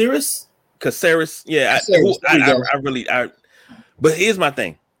Nick Caceres. Yeah. But here's my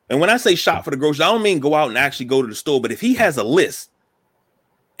thing. And when I say shop for the groceries, I don't mean go out and actually go to the store. But if he has a list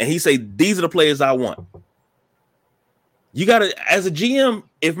and he say, these are the players I want. You got to, as a GM,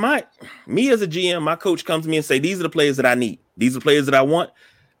 if my coach comes to me and say, these are the players that I need. These are the players that I want.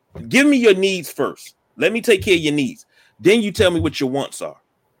 Give me your needs first. Let me take care of your needs. Then you tell me what your wants are.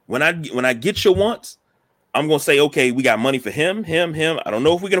 When I get your wants, I'm going to say, okay, we got money for him. I don't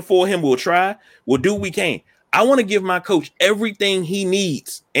know if we can afford him. We'll try. We'll do what we can. I want to give my coach everything he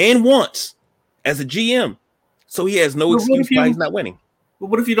needs and wants as a GM. So he has no excuse why he's not winning. But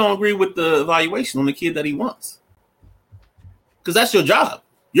what if you don't agree with the evaluation on the kid that he wants? Because that's your job.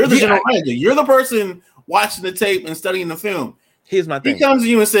 You're the general manager. You're the person watching the tape and studying the film. Here's my thing. He comes to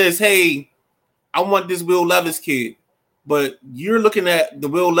you and says, hey, I want this Will Levis kid. But you're looking at the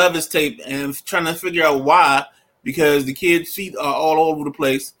Will Levis tape and trying to figure out why, because the kid's feet are all over the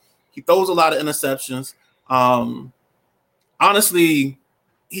place. He throws a lot of interceptions. Honestly,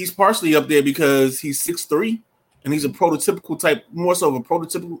 he's partially up there because he's 6'3", and he's a prototypical type, more so of a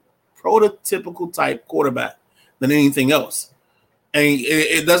prototypical type quarterback than anything else. And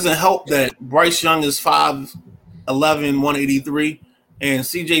it doesn't help that Bryce Young is 5'11", 183, and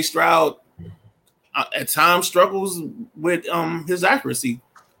C.J. Stroud at times struggles with his accuracy.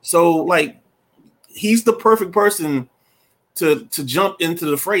 So, like, he's the perfect person to jump into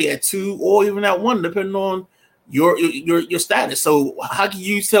the fray at 2 or even at 1, depending on your status. So how can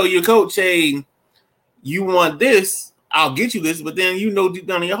you tell your coach, hey, you want this, I'll get you this, but then you know deep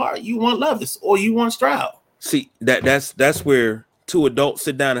down in your heart you want Levis or you want Stroud. See, that's where two adults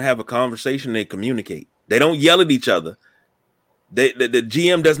sit down and have a conversation. They communicate. They don't yell at each other. The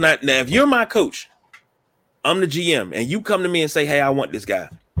GM does not. Now, if you're my coach, I'm the GM, and you come to me and say, hey, I want this guy,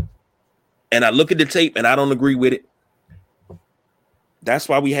 and I look at the tape and I don't agree with it, that's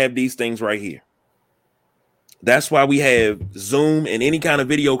why we have these things right here. That's why we have Zoom and any kind of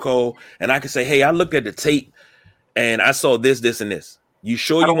video call, and I can say, hey, I looked at the tape and I saw this, this, and this. You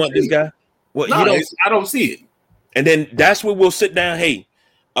sure you want this guy? Well, no, I don't see it. And then that's where we'll sit down. Hey,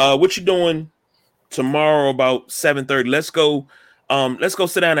 what you doing tomorrow about 7:30? Let's go let's go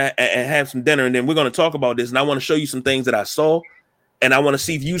sit down and have some dinner, and then we're going to talk about this. And I want to show you some things that I saw, and I want to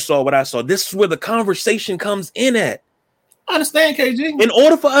see if you saw what I saw. This is where the conversation comes in at. I understand, KG. In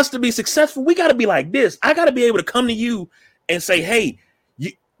order for us to be successful, we got to be like this. I got to be able to come to you and say, hey,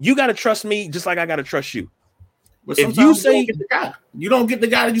 you got to trust me just like I got to trust you. But if you say you don't get the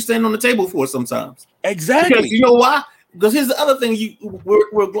guy that you stand on the table for sometimes. Exactly. Because you know why? Because here's the other thing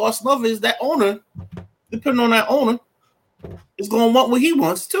we're glossing over is that owner, depending on that owner, is going to want what he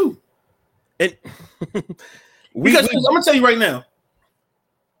wants too. And I'm going to tell you right now,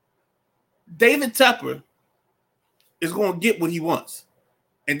 David Tepper is going to get what he wants.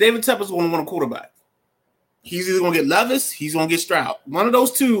 And David Tepper is going to want a quarterback. He's either going to get Levis, he's going to get Stroud. One of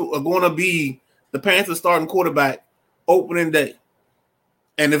those two are going to be the Panthers starting quarterback opening day.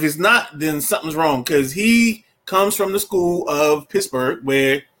 And if it's not, then something's wrong because he comes from the school of Pittsburgh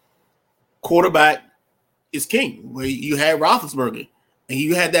where quarterback is king, where you had Roethlisberger and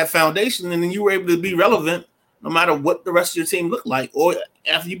you had that foundation and then you were able to be relevant no matter what the rest of your team looked like or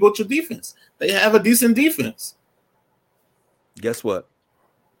after you built your defense. They have a decent defense. Guess what?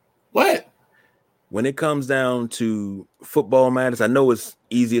 What? When it comes down to football matters, I know it's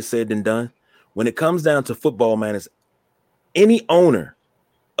easier said than done. When it comes down to football matters, any owner,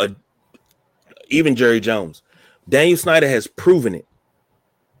 even Jerry Jones, Daniel Snyder has proven it.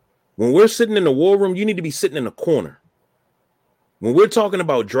 When we're sitting in the war room, you need to be sitting in the corner. When we're talking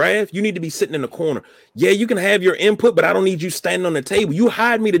about draft, you need to be sitting in the corner. Yeah, you can have your input, but I don't need you standing on the table. You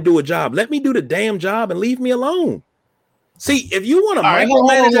hired me to do a job. Let me do the damn job and leave me alone. See, if you want to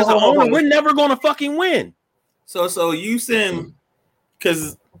micromanage as an owner, we're never going to fucking win. So you send,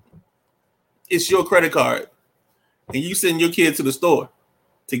 because it's your credit card, and you send your kid to the store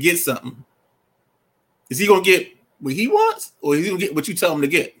to get something. Is he going to get what he wants, or is he going to get what you tell him to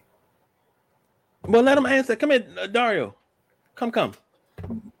get? Well, let him answer. Come here, Dario. Come.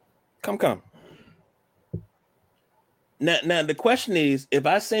 Now, the question is, if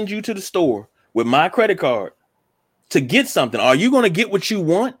I send you to the store with my credit card to get something, are you going to get what you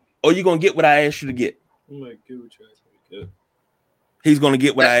want, or are you going to get what I asked you to get? I'm like, get what you asked me to get. He's going to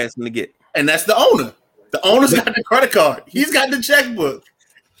get what I asked him to get. And that's the owner. The owner's got the credit card. He's got the checkbook.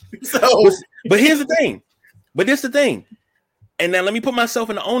 So, but here's the thing. But this is the thing. And now let me put myself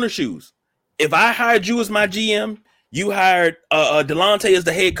in the owner's shoes. If I hired you as my GM, you hired Delonte as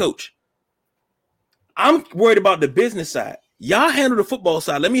the head coach. I'm worried about the business side. Y'all handle the football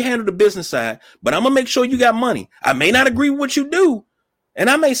side. Let me handle the business side. But I'm going to make sure you got money. I may not agree with what you do. And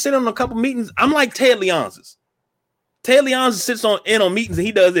I may sit on a couple meetings. I'm like Ted Leonsis. Ted Leonsis sits in on meetings and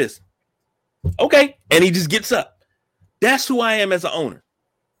he does this. Okay. And he just gets up. That's who I am as an owner.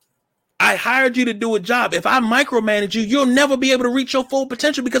 I hired you to do a job. If I micromanage you, you'll never be able to reach your full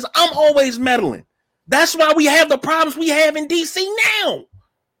potential because I'm always meddling. That's why we have the problems we have in DC now.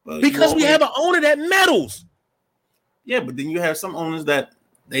 Because we have an owner that meddles. Yeah, but then you have some owners that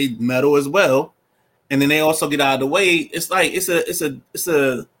they meddle as well, and then they also get out of the way. It's like it's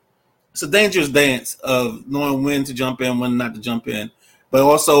a dangerous dance of knowing when to jump in, when not to jump in. But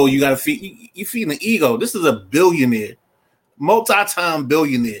also you got to feed the ego. This is a billionaire, multi-time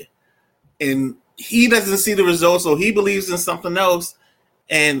billionaire, and he doesn't see the results, so he believes in something else.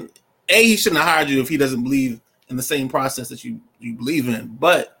 And he shouldn't have hired you if he doesn't believe in the same process that you believe in.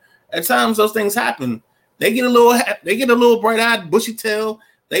 But at times those things happen. They get a little bright-eyed, bushy tail.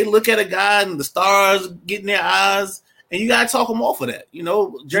 They look at a guy and the stars get in their eyes, and you gotta talk them off of that. You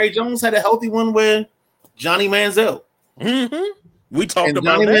know, Jerry Jones had a healthy one with Johnny Manziel. Mm-hmm. We talked about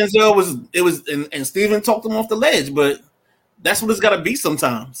Johnny that. Manziel and Steven talked him off the ledge, but that's what it's gotta be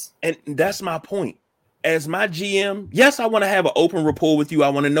sometimes. And that's my point. As my GM, yes, I want to have an open rapport with you. I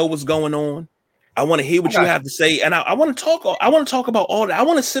want to know what's going on. I want to hear what you have to say, and I want to talk. I want to talk about all that. I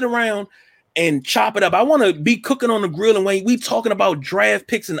want to sit around and chop it up. I want to be cooking on the grill, and when we talking about draft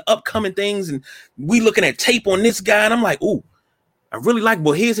picks and upcoming things, and we looking at tape on this guy, and I'm like, "Ooh, I really like."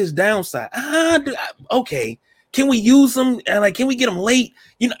 Well, here's his downside. Okay, can we use him? And can we get him late?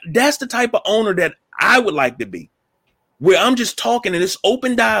 You know, that's the type of owner that I would like to be, where I'm just talking and it's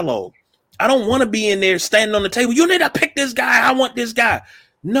open dialogue. I don't want to be in there standing on the table. You need to pick this guy. I want this guy.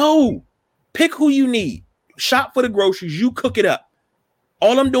 No, pick who you need. Shop for the groceries. You cook it up.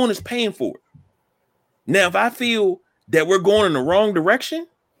 All I'm doing is paying for it. Now, if I feel that we're going in the wrong direction,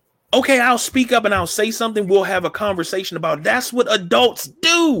 okay, I'll speak up and I'll say something. We'll have a conversation about it. That's what adults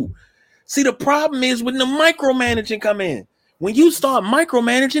do. See, the problem is when the micromanaging come in. When you start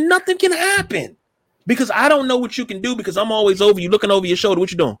micromanaging, nothing can happen because I don't know what you can do because I'm always over you, looking over your shoulder.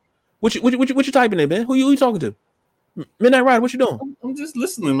 What you doing? What you typing in, man? Who you talking to? Midnight Rider, what you doing? I'm just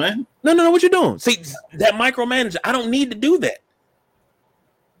listening, man. No. What you doing? See, that micromanager, I don't need to do that.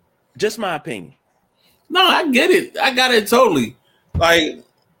 Just my opinion. No, I get it. I got it totally. Like,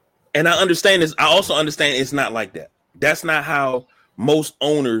 and I understand this. I also understand it's not like that. That's not how most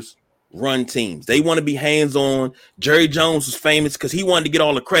owners run teams. They want to be hands-on. Jerry Jones was famous because he wanted to get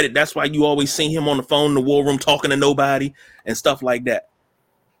all the credit. That's why you always see him on the phone in the war room talking to nobody and stuff like that.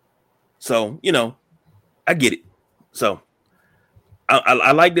 So, I get it. So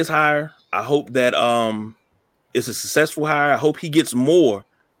I like this hire. I hope that it's a successful hire. I hope he gets more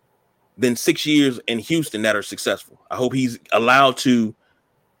than 6 years in Houston that are successful. I hope he's allowed to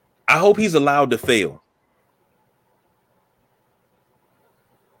fail.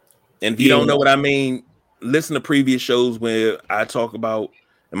 And if you don't know what I mean, listen to previous shows where I talk about,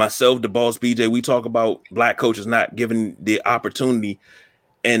 and myself, the boss BJ, we talk about black coaches not given the opportunity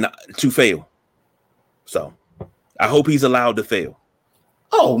and to fail. So I hope he's allowed to fail.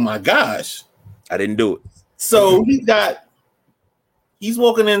 Oh my gosh. I didn't do it. So he's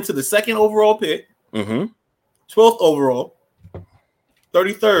walking into the 2nd overall pick, 12th overall,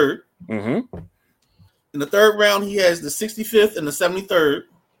 33rd. In the 3rd round, he has the 65th and the 73rd.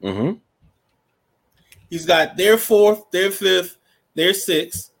 He's got their 4th, their 5th, their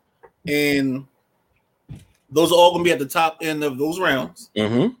 6th, and those are all going to be at the top end of those rounds.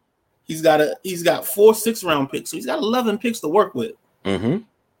 He's got 4 6-round picks, so he's got 11 picks to work with. Nothing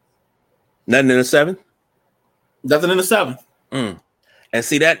in the 7th. Nothing in the 7th. And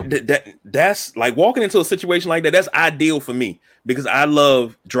see that's like walking into a situation like that. That's ideal for me because I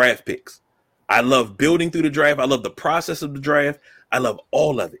love draft picks. I love building through the draft. I love the process of the draft. I love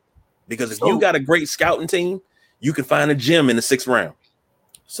all of it because if you got a great scouting team, you can find a gem in the 6th round.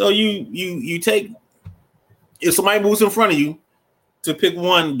 So you take, if somebody moves in front of you to pick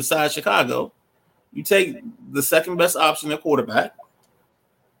one besides Chicago, you take the 2nd best option at quarterback.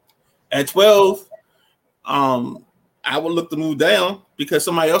 At 12, I would look to move down because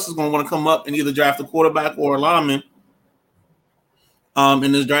somebody else is going to want to come up and either draft a quarterback or a lineman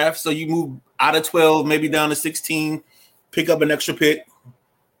in this draft. So you move out of 12, maybe down to 16, pick up an extra pick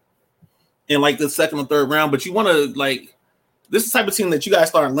in like the 2nd or 3rd round. But you want to this is the type of team that you guys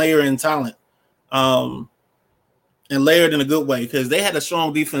start layering talent and layered in a good way because they had a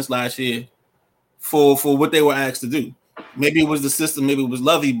strong defense last year for what they were asked to do. Maybe it was the system, maybe it was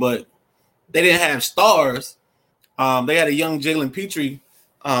Lovey, but they didn't have stars. They had a young Jalen Petrie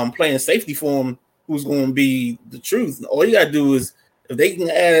playing safety for him who's going to be the truth. All you got to do is if they can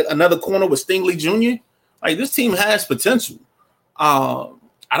add another corner with Stingley Jr., this team has potential.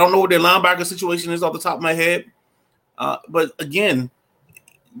 I don't know what their linebacker situation is off the top of my head. But again,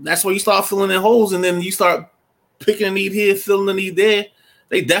 that's where you start filling in holes and then you start picking a need here, filling the need there.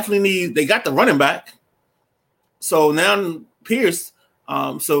 They got the running back. So now Pierce,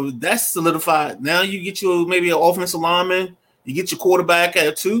 so that's solidified. Now you get you maybe an offensive lineman, you get your quarterback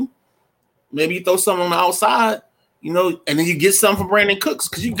at 2, maybe you throw something on the outside, and then you get something from Brandon Cooks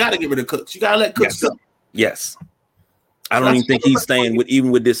because you got to get rid of Cooks. You got to let Cooks go. Yes. I don't even think he's staying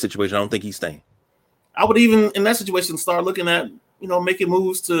with this situation. I don't think he's staying. I would even in that situation start looking at, making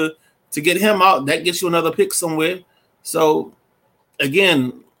moves to get him out. That gets you another pick somewhere. So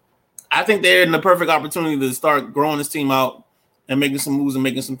again, I think they're in the perfect opportunity to start growing this team out and making some moves and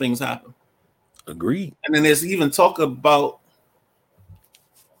making some things happen. Agreed. And then there's even talk about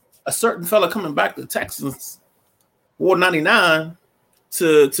a certain fella coming back to Texans, Ward 99,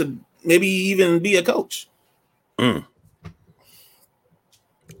 to maybe even be a coach.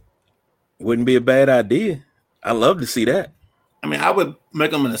 Wouldn't be a bad idea. I love to see that. I mean, I would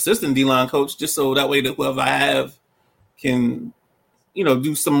make him an assistant D-line coach just so that way that whoever I have can,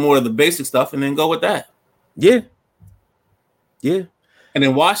 do some more of the basic stuff and then go with that. Yeah. Yeah. And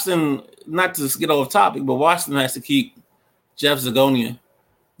then Washington, not to get off topic, but Washington has to keep Jeff Zagonia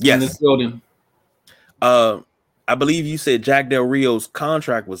in this building. I believe you said Jack Del Rio's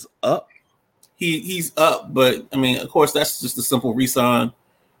contract was up. He's up, but I mean, of course, that's just a simple re-sign.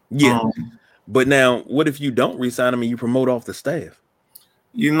 Yeah. But now, what if you don't re-sign him and you promote off the staff?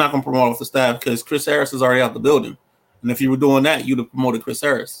 You're not going to promote off the staff because Chris Harris is already out the building. And if you were doing that, you'd have promoted Chris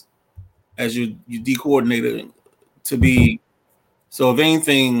Harris as your D coordinator to be. So if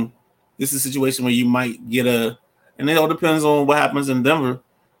anything, this is a situation where you might get and it all depends on what happens in Denver.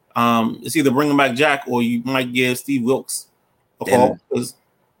 It's either bringing back Jack or you might give Steve Wilks a call.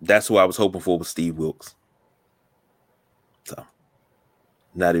 That's what I was hoping for with Steve Wilks. So,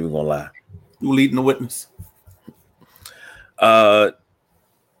 not even going to lie. You leading the witness.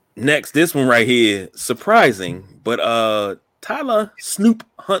 Next, this one right here, surprising, but Tyler Snoop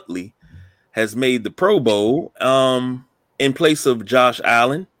Huntley has made the Pro Bowl in place of Josh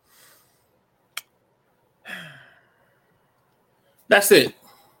Allen. That's it.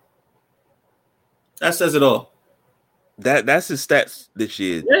 That says it all. That's his stats this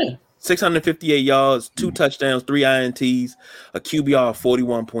year. Yeah. 658 yards, 2 touchdowns, 3 INTs, a QBR of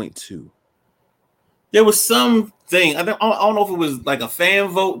 41.2. There was something, I don't know if it was like a fan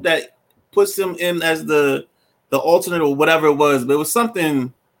vote that puts him in as the alternate or whatever it was, but it was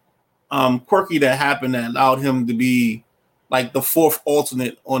something quirky that happened that allowed him to be like the fourth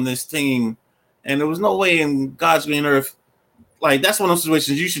alternate on this team. And there was no way in God's green earth, like that's one of those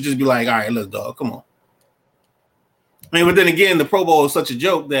situations you should just be like, all right, look, dog, come on. I mean, but then again, the Pro Bowl is such a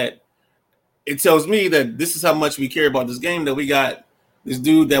joke that it tells me that this is how much we care about this game, that we got this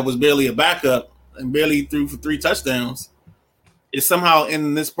dude that was barely a backup and barely threw for 3 touchdowns is somehow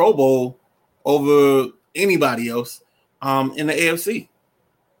in this Pro Bowl over anybody else in the AFC.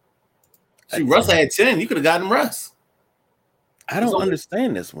 See, Russ had 10. You could have gotten Russ. I don't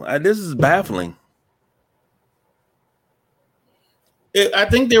understand this one. This is baffling. I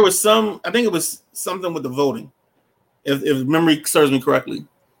think it was something with the voting, if memory serves me correctly.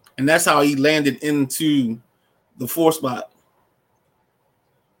 And that's how he landed into the 4th spot.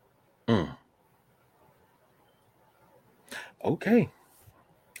 Okay.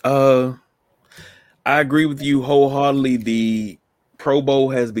 I agree with you wholeheartedly. The Pro Bowl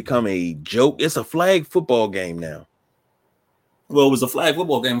has become a joke. It's a flag football game now. Well, it was a flag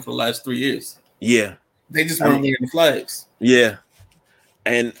football game for the last 3 years. Yeah. They just weren't wearing the flags. Yeah.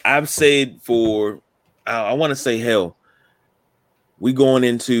 And I've said I want to say, hell, we going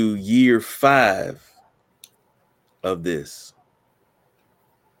into year 5 of this.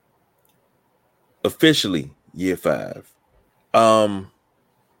 Officially, year 5.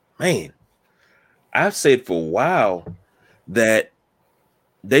 Man, I've said for a while that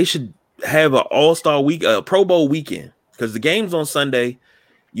they should have an all-star week, a Pro Bowl weekend, because the game's on Sunday.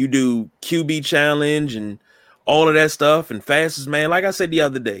 You do QB challenge and all of that stuff and fastest man. Like I said the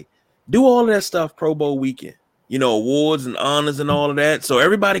other day, do all of that stuff Pro Bowl weekend. You know, awards and honors and all of that. So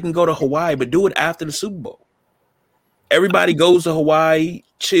everybody can go to Hawaii, but do it after the Super Bowl. Everybody goes to Hawaii,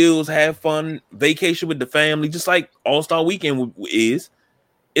 chills, have fun, vacation with the family, just like All-Star Weekend is.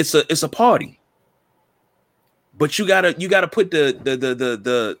 It's a party. But you gotta put the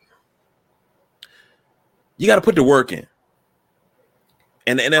work in.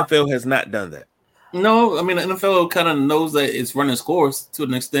 And the NFL has not done that. No, I mean the NFL kind of knows that it's running its course to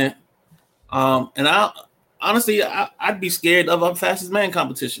an extent. And I'd be scared of a fastest man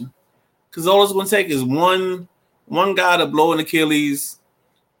competition, because all it's going to take is one guy to blow an Achilles,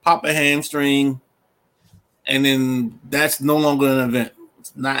 pop a hamstring, and then that's no longer an event.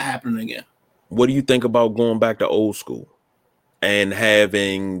 It's not happening again. What do you think about going back to old school and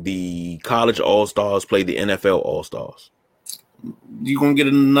having the college all-stars play the NFL all-stars? You're going to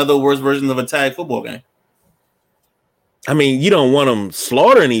get another worse version of a tag football game. I mean, you don't want them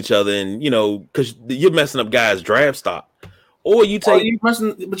slaughtering each other, and because you're messing up guys' draft stock. Or you take,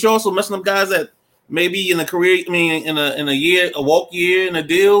 but you're also messing up guys that maybe in a career, I mean, in a year, a walk year, in a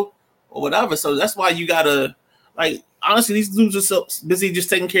deal, or whatever. So that's why you gotta, like, honestly, these dudes are so busy just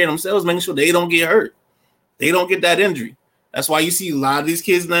taking care of themselves, making sure they don't get hurt, they don't get that injury. That's why you see a lot of these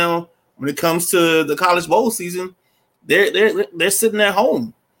kids now, when it comes to the college bowl season, they're sitting at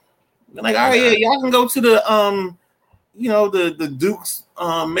home. They're like, all right, yeah, y'all can go to the the Duke's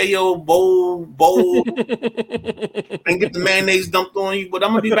Mayo Bowl and get the mayonnaise dumped on you, but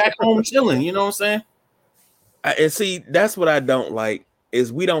I'm gonna be back home chilling. You know what I'm saying? And see, that's what I don't like,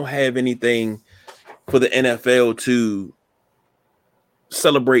 is we don't have anything for the NFL to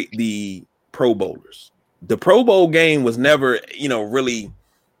celebrate the Pro Bowlers. The Pro Bowl game was never, really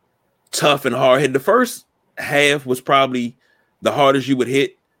tough and hard hit. The first half was probably the hardest you would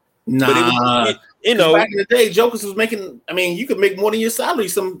hit. Nah. But back in the day, Jokers was making. I mean, you could make more than your salary.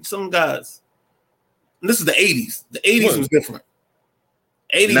 Some guys. And this is the 80s. The 80s was different.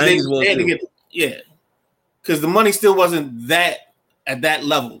 80s they had to get because the money still wasn't that at that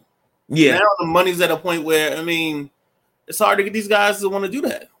level. Yeah. Now the money's at a point where it's hard to get these guys to want to do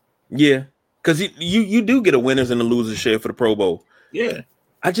that. Yeah, because you do get a winners and a losers share for the Pro Bowl. Yeah.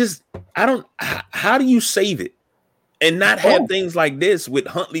 I don't. How do you save it and not have things like this with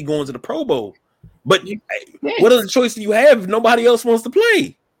Huntley going to the Pro Bowl? But what other choice do you have if nobody else wants to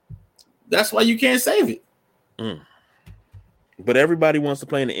play? That's why you can't save it. But everybody wants to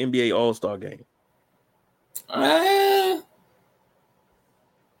play in the NBA All-Star game. Oh,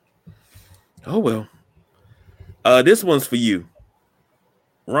 well. This one's for you.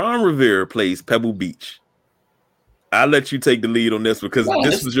 Ron Rivera plays Pebble Beach. I'll let you take the lead on this because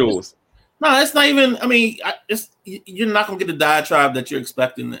this was yours. No, it's not even. I mean, you're not going to get the diatribe that you're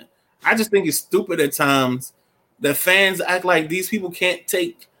expecting. I just think it's stupid at times that fans act like these people can't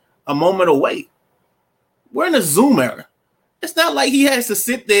take a moment away. We're in a Zoom era. It's not like he has to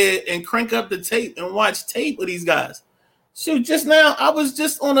sit there and crank up the tape and watch tape of these guys. Shoot, just now I was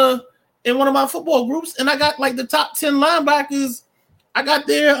just in one of my football groups, and I got like the top 10 linebackers. I got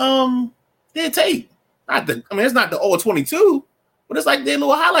their tape. It's not the all 22, but it's like their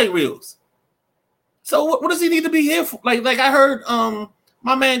little highlight reels. So what does he need to be here for? Like I heard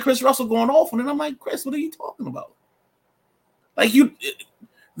my man Chris Russell going off, and then I'm like, Chris, what are you talking about? Like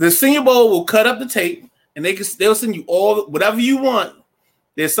the Senior Bowl will cut up the tape, and they'll send you all whatever you want.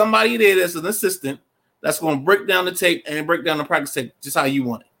 There's somebody there that's an assistant that's going to break down the tape and break down the practice tape just how you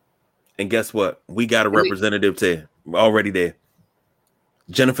want it. And guess what? We got a representative there already there.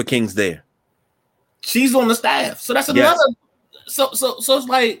 Jennifer King's there. She's on the staff, so that's another. Yes. So it's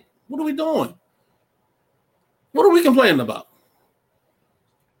like, what are we doing? What are we complaining about?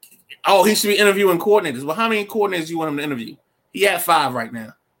 Oh, he should be interviewing coordinators. Well, how many coordinators do you want him to interview? He had 5 right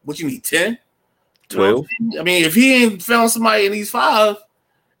now. What you need, 10? 12? I mean, if he ain't found somebody in these 5,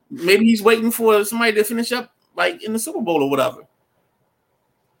 maybe he's waiting for somebody to finish up like in the Super Bowl or whatever.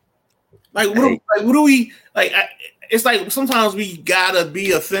 Like, what do we like? It's like sometimes we gotta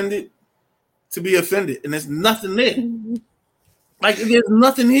be offended to be offended, and there's nothing there. Like, there's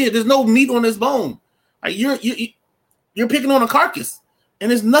nothing here. There's no meat on this bone. Like, you're picking on a carcass,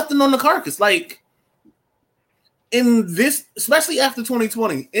 and there's nothing on the carcass. Like, in this, especially after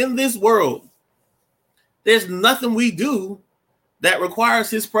 2020, in this world, there's nothing we do that requires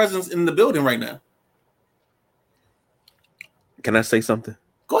his presence in the building right now. Can I say something?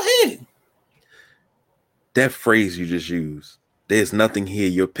 Go ahead. That phrase you just used, there's nothing here,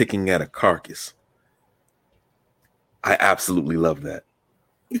 you're picking at a carcass. I absolutely love that.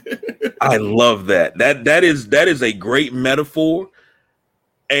 I love that. That is a great metaphor.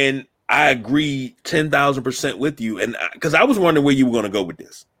 And I agree 10,000% with you. And because I was wondering where you were going to go with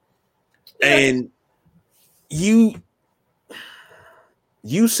this. And you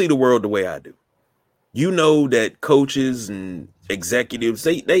see the world the way I do. You know that coaches and executives,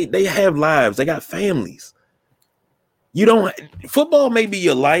 they have lives, they got families. Football may be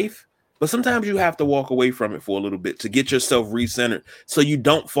your life, but sometimes you have to walk away from it for a little bit to get yourself recentered so you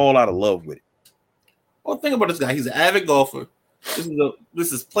don't fall out of love with it. Well, think about this guy. He's an avid golfer.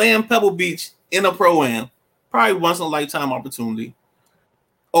 This is playing Pebble Beach in a pro-am, probably once in a lifetime opportunity.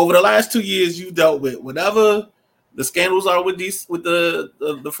 Over the last 2 years, you dealt with whatever the scandals are with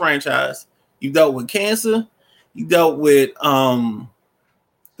the franchise. You dealt with cancer. You dealt with the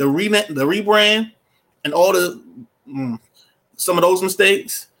rebrand, and all some of those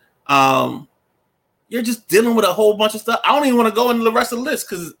mistakes. You're just dealing with a whole bunch of stuff. I don't even want to go into the rest of the list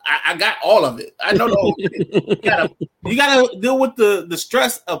because I got all of it. I know the whole thing. You gotta deal with the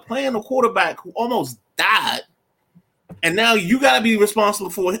stress of playing a quarterback who almost died, and now you gotta be responsible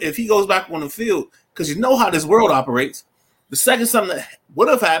for if he goes back on the field, because you know how this world operates. The second something that would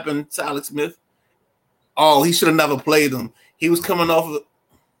have happened to Alex Smith, he should have never played him. He was coming off of,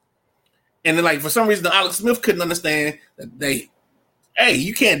 and then, like, for some reason, Alex Smith couldn't understand that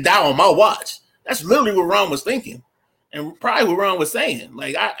you can't die on my watch. That's literally what Ron was thinking, and probably what Ron was saying.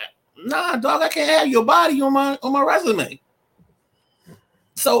 Like, nah, dog, I can't have your body on my resume.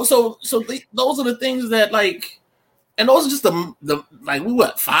 So those are the things that, like, and those are just the like, we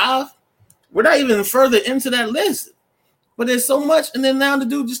what, 5? We're not even further into that list, but there's so much. And then now the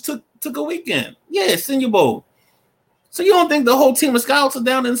dude just took a weekend. Yeah, Senior Bowl. So you don't think the whole team of scouts are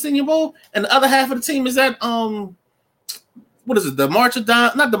down in the Senior Bowl, and the other half of the team is at what is it? The March of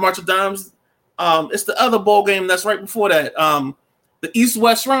Dimes? Not the March of Dimes. It's the other bowl game that's right before that. The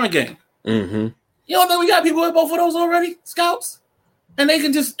East-West Shrine game. Mm-hmm. You don't think we got people at both of those already, scouts? And they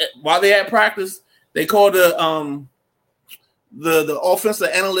can just, while they at practice, they call the offensive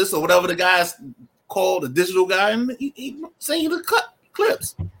analyst or whatever the guy's called, the digital guy, and he send you the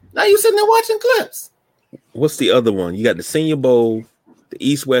clips. Now you sitting there watching clips. What's the other one? You got the Senior Bowl, the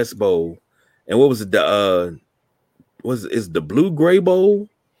East-West Bowl, and what was it? Is the Blue-Gray Bowl?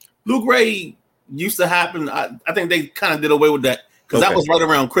 Blue-Gray used to happen. I think they kind of did away with that because that was right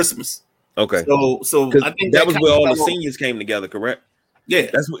around Christmas. Okay. So I think that was where all the seniors came together, correct? Yeah.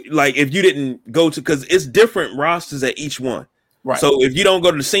 That's what, like, if you didn't go to, because it's different rosters at each one. Right. So if you don't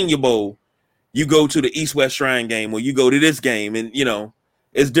go to the Senior Bowl, you go to the East-West Shrine game, or you go to this game, and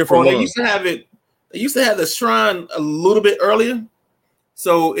it's different. They used to have it. They used to have the Shrine a little bit earlier.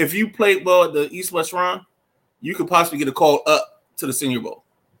 So if you played well at the East-West Shrine, you could possibly get a call up to the Senior Bowl.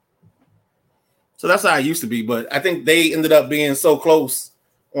 So that's how it used to be. But I think they ended up being so close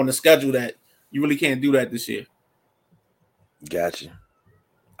on the schedule that you really can't do that this year. Gotcha.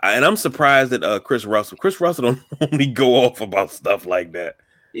 And I'm surprised that Chris Russell don't only go off about stuff like that.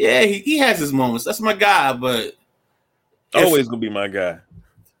 Yeah, he has his moments. That's my guy, but always gonna be my guy.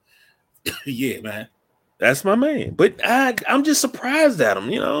 Yeah, man. That's my man. But I'm just surprised at him,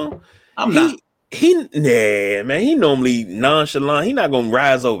 you know. I'm not. Nah, man. He normally nonchalant. He not gonna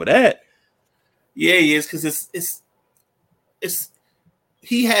rise over that. Yeah, he is, because it's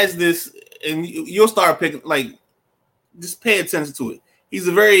he has this, and you'll start picking, like, just pay attention to it. He's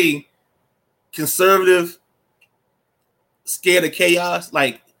a very conservative, scared of chaos.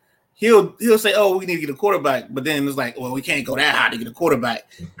 Like, he'll say, "Oh, we need to get a quarterback," but then it's like, "Well, we can't go that high to get a quarterback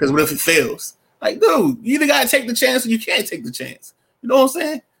because what if it fails?" Like, dude, you either gotta take the chance or you can't take the chance. You know what I'm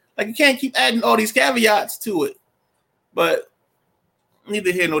saying? Like, you can't keep adding all these caveats to it. But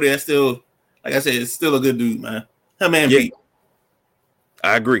neither here nor there. Still, like I said, it's still a good dude, man. Him and Pete.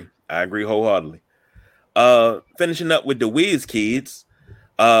 I agree wholeheartedly. Finishing up with the Wiz kids.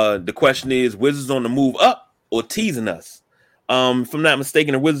 The question is, Wizards on the move up or teasing us? If I'm not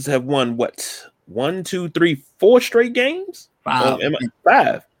mistaken, the Wizards have won what? 1, 2, 3, 4 straight games? 5.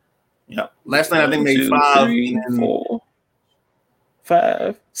 5. Yeah. Last night I think they 5, 3, 4,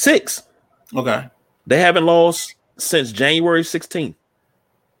 5, 6. Okay. They haven't lost since January 16th.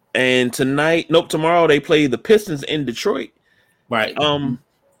 And tomorrow they play the Pistons in Detroit. Right.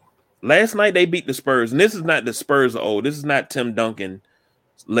 Last night they beat the Spurs, and this is not the Spurs of old. This is not Tim Duncan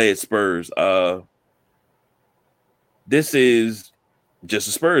led Spurs. This is just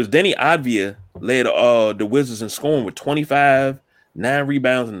the Spurs. Denny Advia led the Wizards in scoring with 25, 9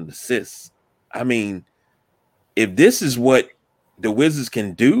 rebounds and assists. I mean, if this is what the Wizards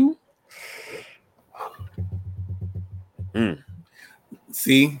can do,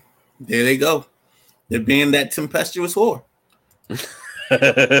 see, there they go. They're being that tempestuous whore.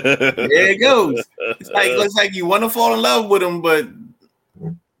 There it goes. It's like you want to fall in love with them, but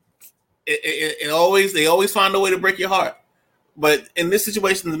they always find a way to break your heart. But in this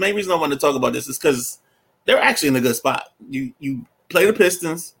situation, the main reason I want to talk about this is because they're actually in a good spot. You play the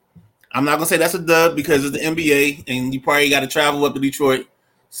Pistons. I'm not gonna say that's a dub because it's the NBA, and you probably got to travel up to Detroit,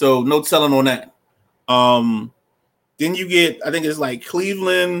 so no telling on that. Then you get, I think it's like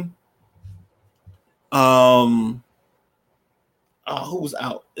Cleveland. Who's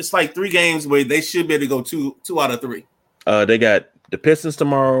out? It's like 3 games where they should be able to go 2 out of 3. They got the Pistons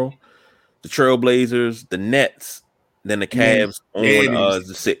tomorrow, the Trailblazers, the Nets, then the Cavs on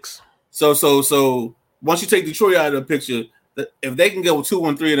the 6th. So once you take Detroit out of the picture, if they can go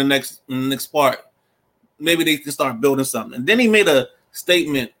 2-3 in the next part, maybe they can start building something. And then he made a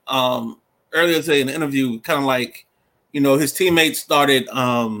statement earlier today in an interview, kind of like, his teammates started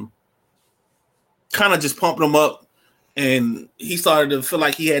kind of just pumping him up, and he started to feel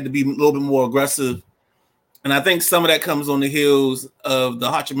like he had to be a little bit more aggressive. And I think some of that comes on the heels of the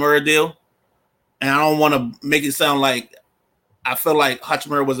Hachimura deal. And I don't want to make it sound like I feel like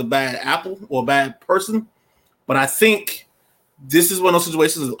Hachimura was a bad apple or a bad person, but I think this is one of those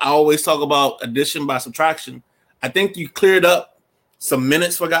situations I always talk about addition by subtraction. I think you cleared up some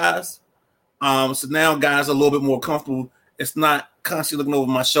minutes for guys. So now guys are a little bit more comfortable. It's not constantly looking over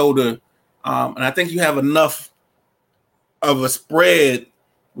my shoulder. And I think you have enough of a spread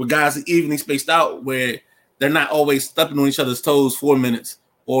with guys are evenly spaced out where they're not always stepping on each other's toes 4 minutes,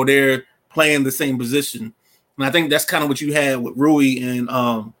 or they're playing the same position. And I think that's kind of what you had with Rui and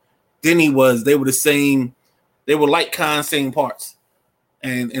Denny. They were the same. They were like same parts.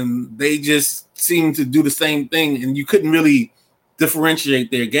 And they just seemed to do the same thing. And you couldn't really differentiate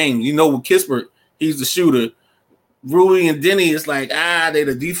their game. With Kispert, he's the shooter. Rui and Denny is like, they're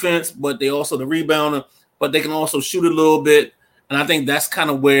the defense, but they also the rebounder, but they can also shoot a little bit. And I think that's kind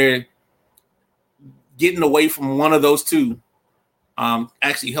of where getting away from one of those two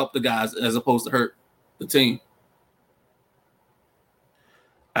actually helped the guys as opposed to hurt the team.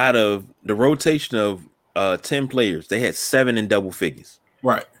 Out of the rotation of 10 players, they had 7 in double figures.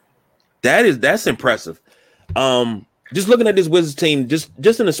 Right. That's impressive. Just looking at this Wizards team,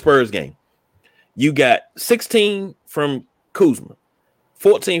 just in the Spurs game, you got 16 from Kuzma,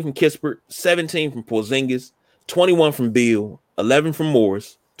 14 from Kispert, 17 from Porzingis, 21 from Beal, 11 from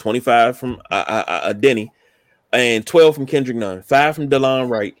Morris, 25 from Denny, and 12 from Kendrick Nunn, 5 from DeLon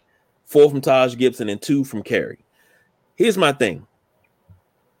Wright, 4 from Taj Gibson, and 2 from Carey. Here's my thing,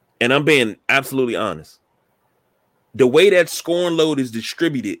 and I'm being absolutely honest. The way that scoring load is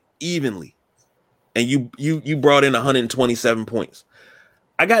distributed evenly, and you brought in 127 points.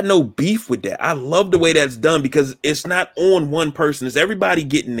 I got no beef with that. I love the way that's done because it's not on one person. It's everybody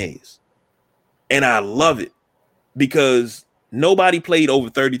getting theirs. And I love it because nobody played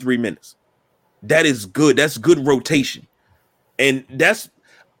over 33 minutes. That is good. That's good rotation. And that's,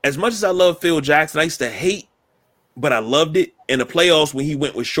 as much as I love Phil Jackson, I used to hate, but I loved it. in the playoffs when he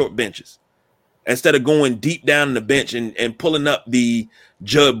went with short benches instead of going deep down in the bench and pulling up the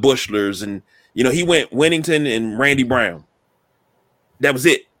Jud Bushlers. And, he went Winnington and Randy Brown. That was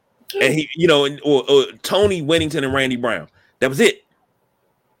it. And he, or Tony Winnington and Randy Brown. That was it.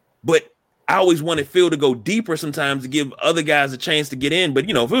 But I always wanted Phil to go deeper sometimes to give other guys a chance to get in. But, if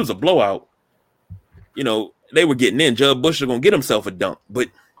it was a blowout, they were getting in. Jud Bushler going to get himself a dunk. But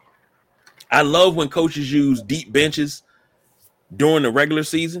I love when coaches use deep benches during the regular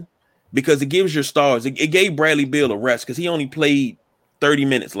season because it gives your stars. It gave Bradley Beal a rest because he only played 30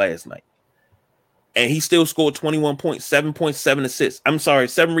 minutes last night. And he still scored 21 points, 7.7 assists. I'm sorry,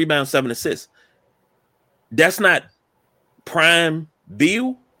 7 rebounds, 7 assists. That's not prime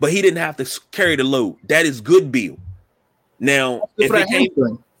Beal, but he didn't have to carry the load. That is good Beal. Now,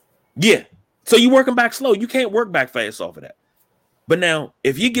 yeah. So you working back slow. You can't work back fast off of that. But now,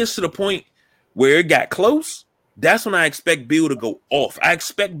 if you get to the point where it got close, that's when I expect Beal to go off. I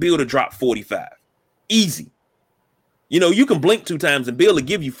expect Beal to drop 45. Easy. You can blink 2 times and Beal will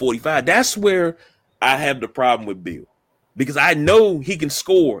give you 45. That's where I have the problem with Beal because I know he can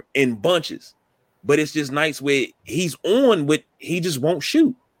score in bunches, but it's just nights where he's on with he just won't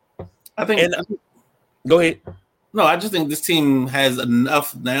shoot. Go ahead. No, I just think this team has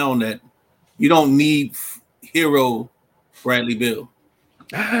enough now that you don't need hero Bradley Beal.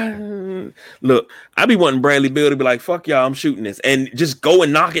 Look, I be wanting Bradley Beal to be like, fuck y'all, I'm shooting this and just go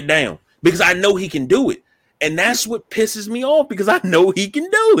and knock it down because I know he can do it. And that's what pisses me off because I know he can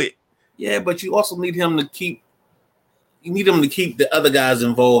do it. Yeah, but you also need him to keep the other guys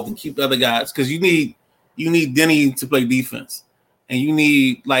involved and keep the other guys because you need Denny to play defense. And you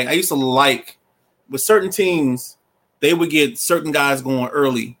need, like, I used to like with certain teams, they would get certain guys going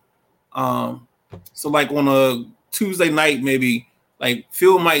early. So like on a Tuesday night, maybe like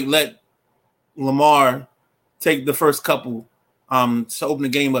Phil might let Lamar take the first couple to open the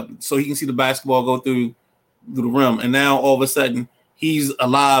game up so he can see the basketball go through the rim. And now all of a sudden he's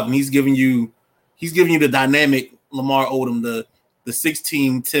alive and he's giving you the dynamic Lamar Odom, the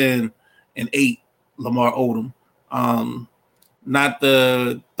 16, 10, and 8 Lamar Odom. Not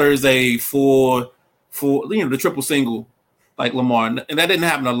the Thursday for the triple single like Lamar. And that didn't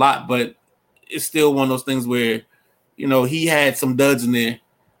happen a lot, but it's still one of those things where, he had some duds in there.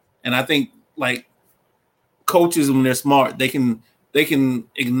 And I think like coaches, when they're smart, they can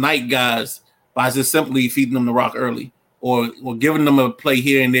ignite guys by just simply feeding them the rock early or giving them a play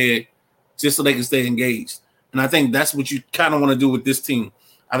here and there just so they can stay engaged. And I think that's what you kind of want to do with this team.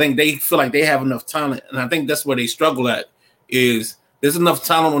 I think they feel like they have enough talent. And I think that's where they struggle at is there's enough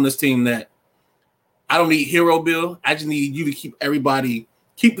talent on this team that I don't need hero Bill. I just need you to keep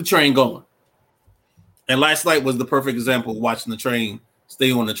the train going. And last night was the perfect example of watching the train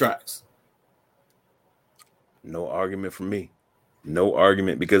stay on the tracks. No argument from me. No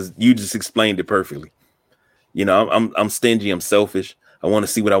argument because you just explained it perfectly. I'm stingy. I'm selfish. I want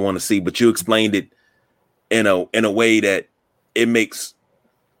to see what I want to see, but you explained it in a way that it makes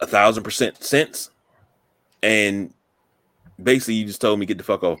 1,000% sense. And basically, you just told me get the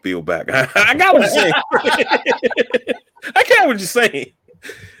fuck off Bill back. I got what you're saying. I got what you're saying.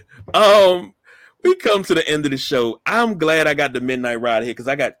 We come to the end of the show. I'm glad I got the midnight ride here because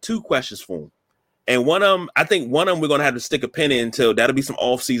I got 2 questions for him. And I think one of them we're going to have to stick a pin in until that'll be some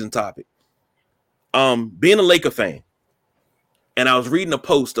off-season topic. Being a Laker fan, and I was reading a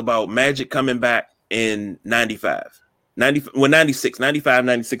post about Magic coming back in 95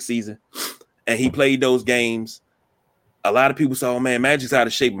 96 season, and he played those games. A lot of people say, oh man, Magic's out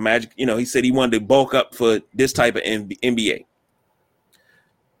of shape. Magic, he said he wanted to bulk up for this type of NBA.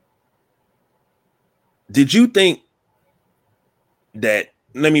 Did you think that,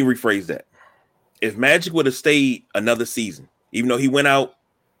 let me rephrase that. If Magic would have stayed another season, even though he went out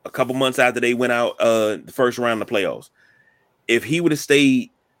a couple months after they went out the first round of the playoffs, if he would have stayed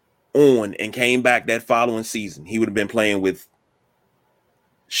on and came back that following season, he would have been playing with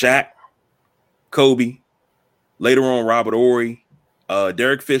Shaq, Kobe, later on Robert Horry,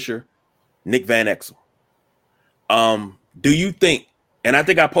 Derek Fisher, Nick Van Exel. Do you think, and I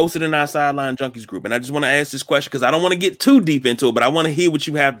think I posted in our Sideline Junkies group, and I just want to ask this question because I don't want to get too deep into it, but I want to hear what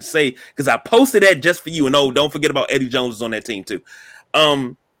you have to say because I posted that just for you. And don't forget about Eddie Jones is on that team too.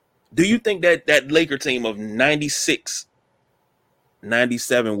 Do you think that Laker team of 96,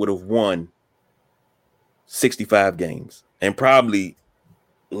 97 would have won 65 games and probably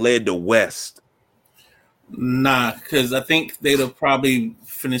led the West? Nah, because I think they'd have probably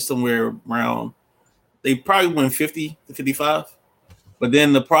finished somewhere around, they probably win 50 to 55. But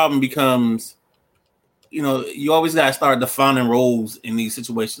then the problem becomes, you always got to start defining roles in these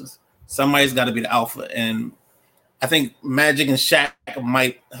situations. Somebody's got to be the alpha. And I think Magic and Shaq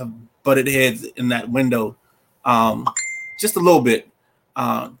might have butted heads in that window, just a little bit,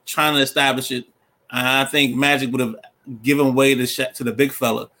 trying to establish it. I think Magic would have given way to Shaq, to the big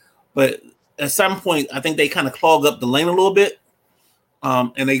fella, but at some point, I think they kind of clog up the lane a little bit,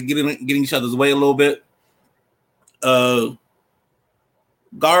 and they getting each other's way a little bit. Guard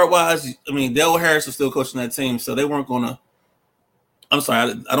wise, I mean, Dale Harris was still coaching that team, so they weren't gonna. I'm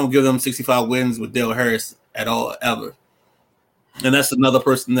sorry, I don't give them 65 wins with Dale Harris at all, ever. And that's another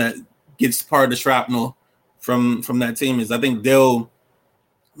person that gets part of the shrapnel from that team. Is I think Dale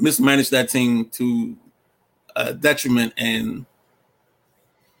mismanaged that team to detriment, and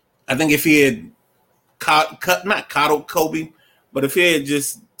I think if he had not coddled Kobe, but if he had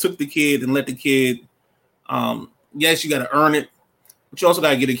just took the kid and let the kid, yes, you got to earn it, but you also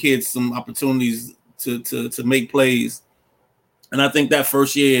got to get the kids some opportunities to make plays. And I think that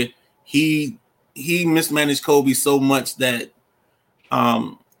first year he mismanaged Kobe so much that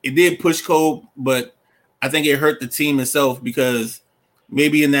it did push Kobe, but I think it hurt the team itself because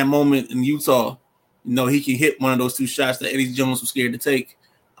maybe in that moment in Utah, he could hit one of those two shots that Eddie Jones was scared to take,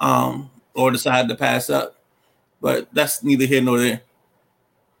 or decided to pass up. But that's neither here nor there.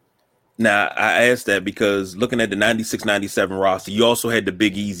 Now, I asked that because looking at the 96-97 roster, you also had the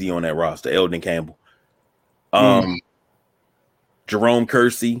Big Easy on that roster, Eldon Campbell. Jerome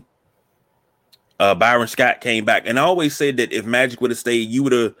Kersey, Byron Scott came back. And I always said that if Magic would have stayed, you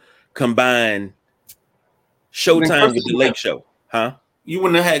would have combined Showtime with the Lake Show. Huh? You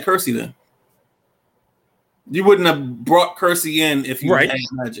wouldn't have had Kersey then. You wouldn't have brought Kersey in if you had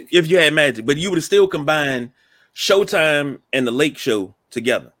Magic. If you had Magic. But you would have still combined Showtime and the Lake Show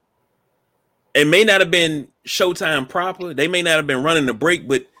together. It may not have been Showtime proper. They may not have been running the break,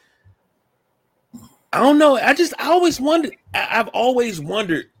 but I don't know. I always wondered. I've always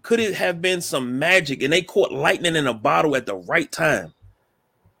wondered, could it have been some magic and they caught lightning in a bottle at the right time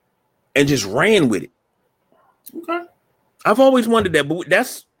and just ran with it? Okay. I've always wondered that, but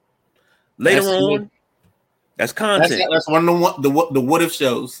that's later on. That's content. That's one of the what if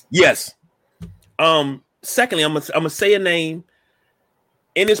shows. Yes. Secondly, I'm gonna say a name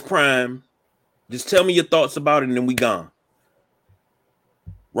in his prime. Just tell me your thoughts about it, and then we gone.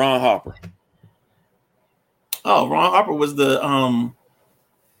 Ron Harper. Oh, Ron Harper was the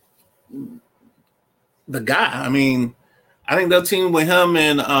guy. I mean, I think that team with him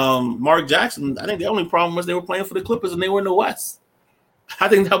and Mark Jackson, I think the only problem was they were playing for the Clippers and they were in the West. I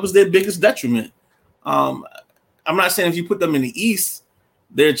think that was their biggest detriment. I'm not saying if you put them in the East,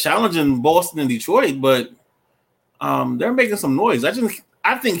 they're challenging Boston and Detroit, but they're making some noise.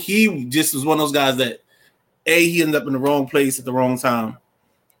 I think he just was one of those guys that A, he ended up in the wrong place at the wrong time,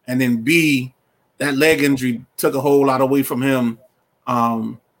 and then B, that leg injury took a whole lot away from him.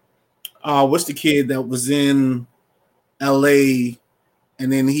 What's the kid that was in LA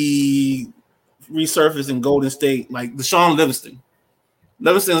and then he resurfaced in Golden State? Like Deshaun Livingston.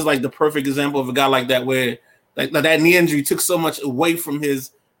 Livingston is like the perfect example of a guy like that, where like that knee injury took so much away from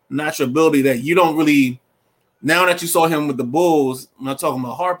his natural ability that you don't really, now that you saw him with the Bulls, I'm not talking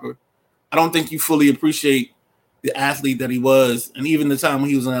about Harper, I don't think you fully appreciate the athlete that he was. And even the time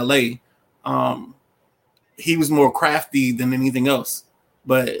when he was in LA, he was more crafty than anything else.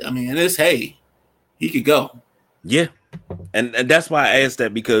 But I mean, he could go. Yeah. And that's why I asked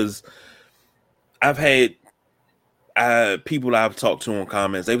that, because I've had people I've talked to in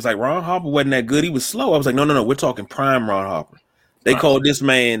comments, they was like, Ron Harper wasn't that good. He was slow. I was like, no. We're talking prime Ron Harper. They called this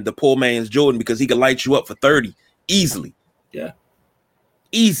man the poor man's Jordan because he could light you up for 30 easily. Yeah.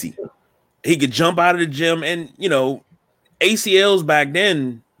 Easy. He could jump out of the gym, and, ACLs back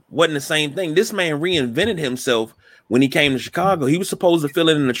then wasn't the same thing. This man reinvented himself when he came to Chicago. He was supposed to fill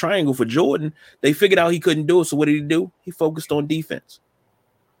in the triangle for Jordan. They figured out he couldn't do it. So what did he do? He focused on defense.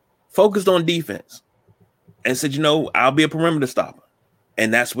 And said, I'll be a perimeter stopper.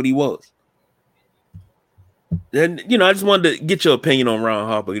 And that's what he was. And, I just wanted to get your opinion on Ron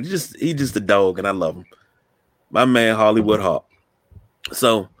Harper. He's just a dog, and I love him. My man, Hollywood Hawk.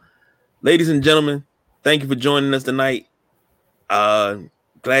 So, ladies and gentlemen, thank you for joining us tonight.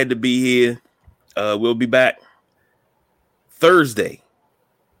 Glad to be here. We'll be back Thursday.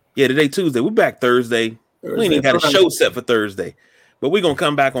 Yeah, today Tuesday. We're back Thursday. We ain't even got a show set for Thursday. But we're going to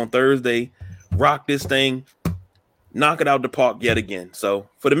come back on Thursday, rock this thing, knock it out the park yet again. So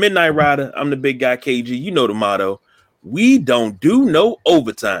for the Midnight Rider, I'm the big guy, KG. You know the motto. We don't do no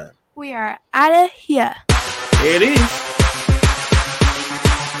overtime. We are out of here. There it is.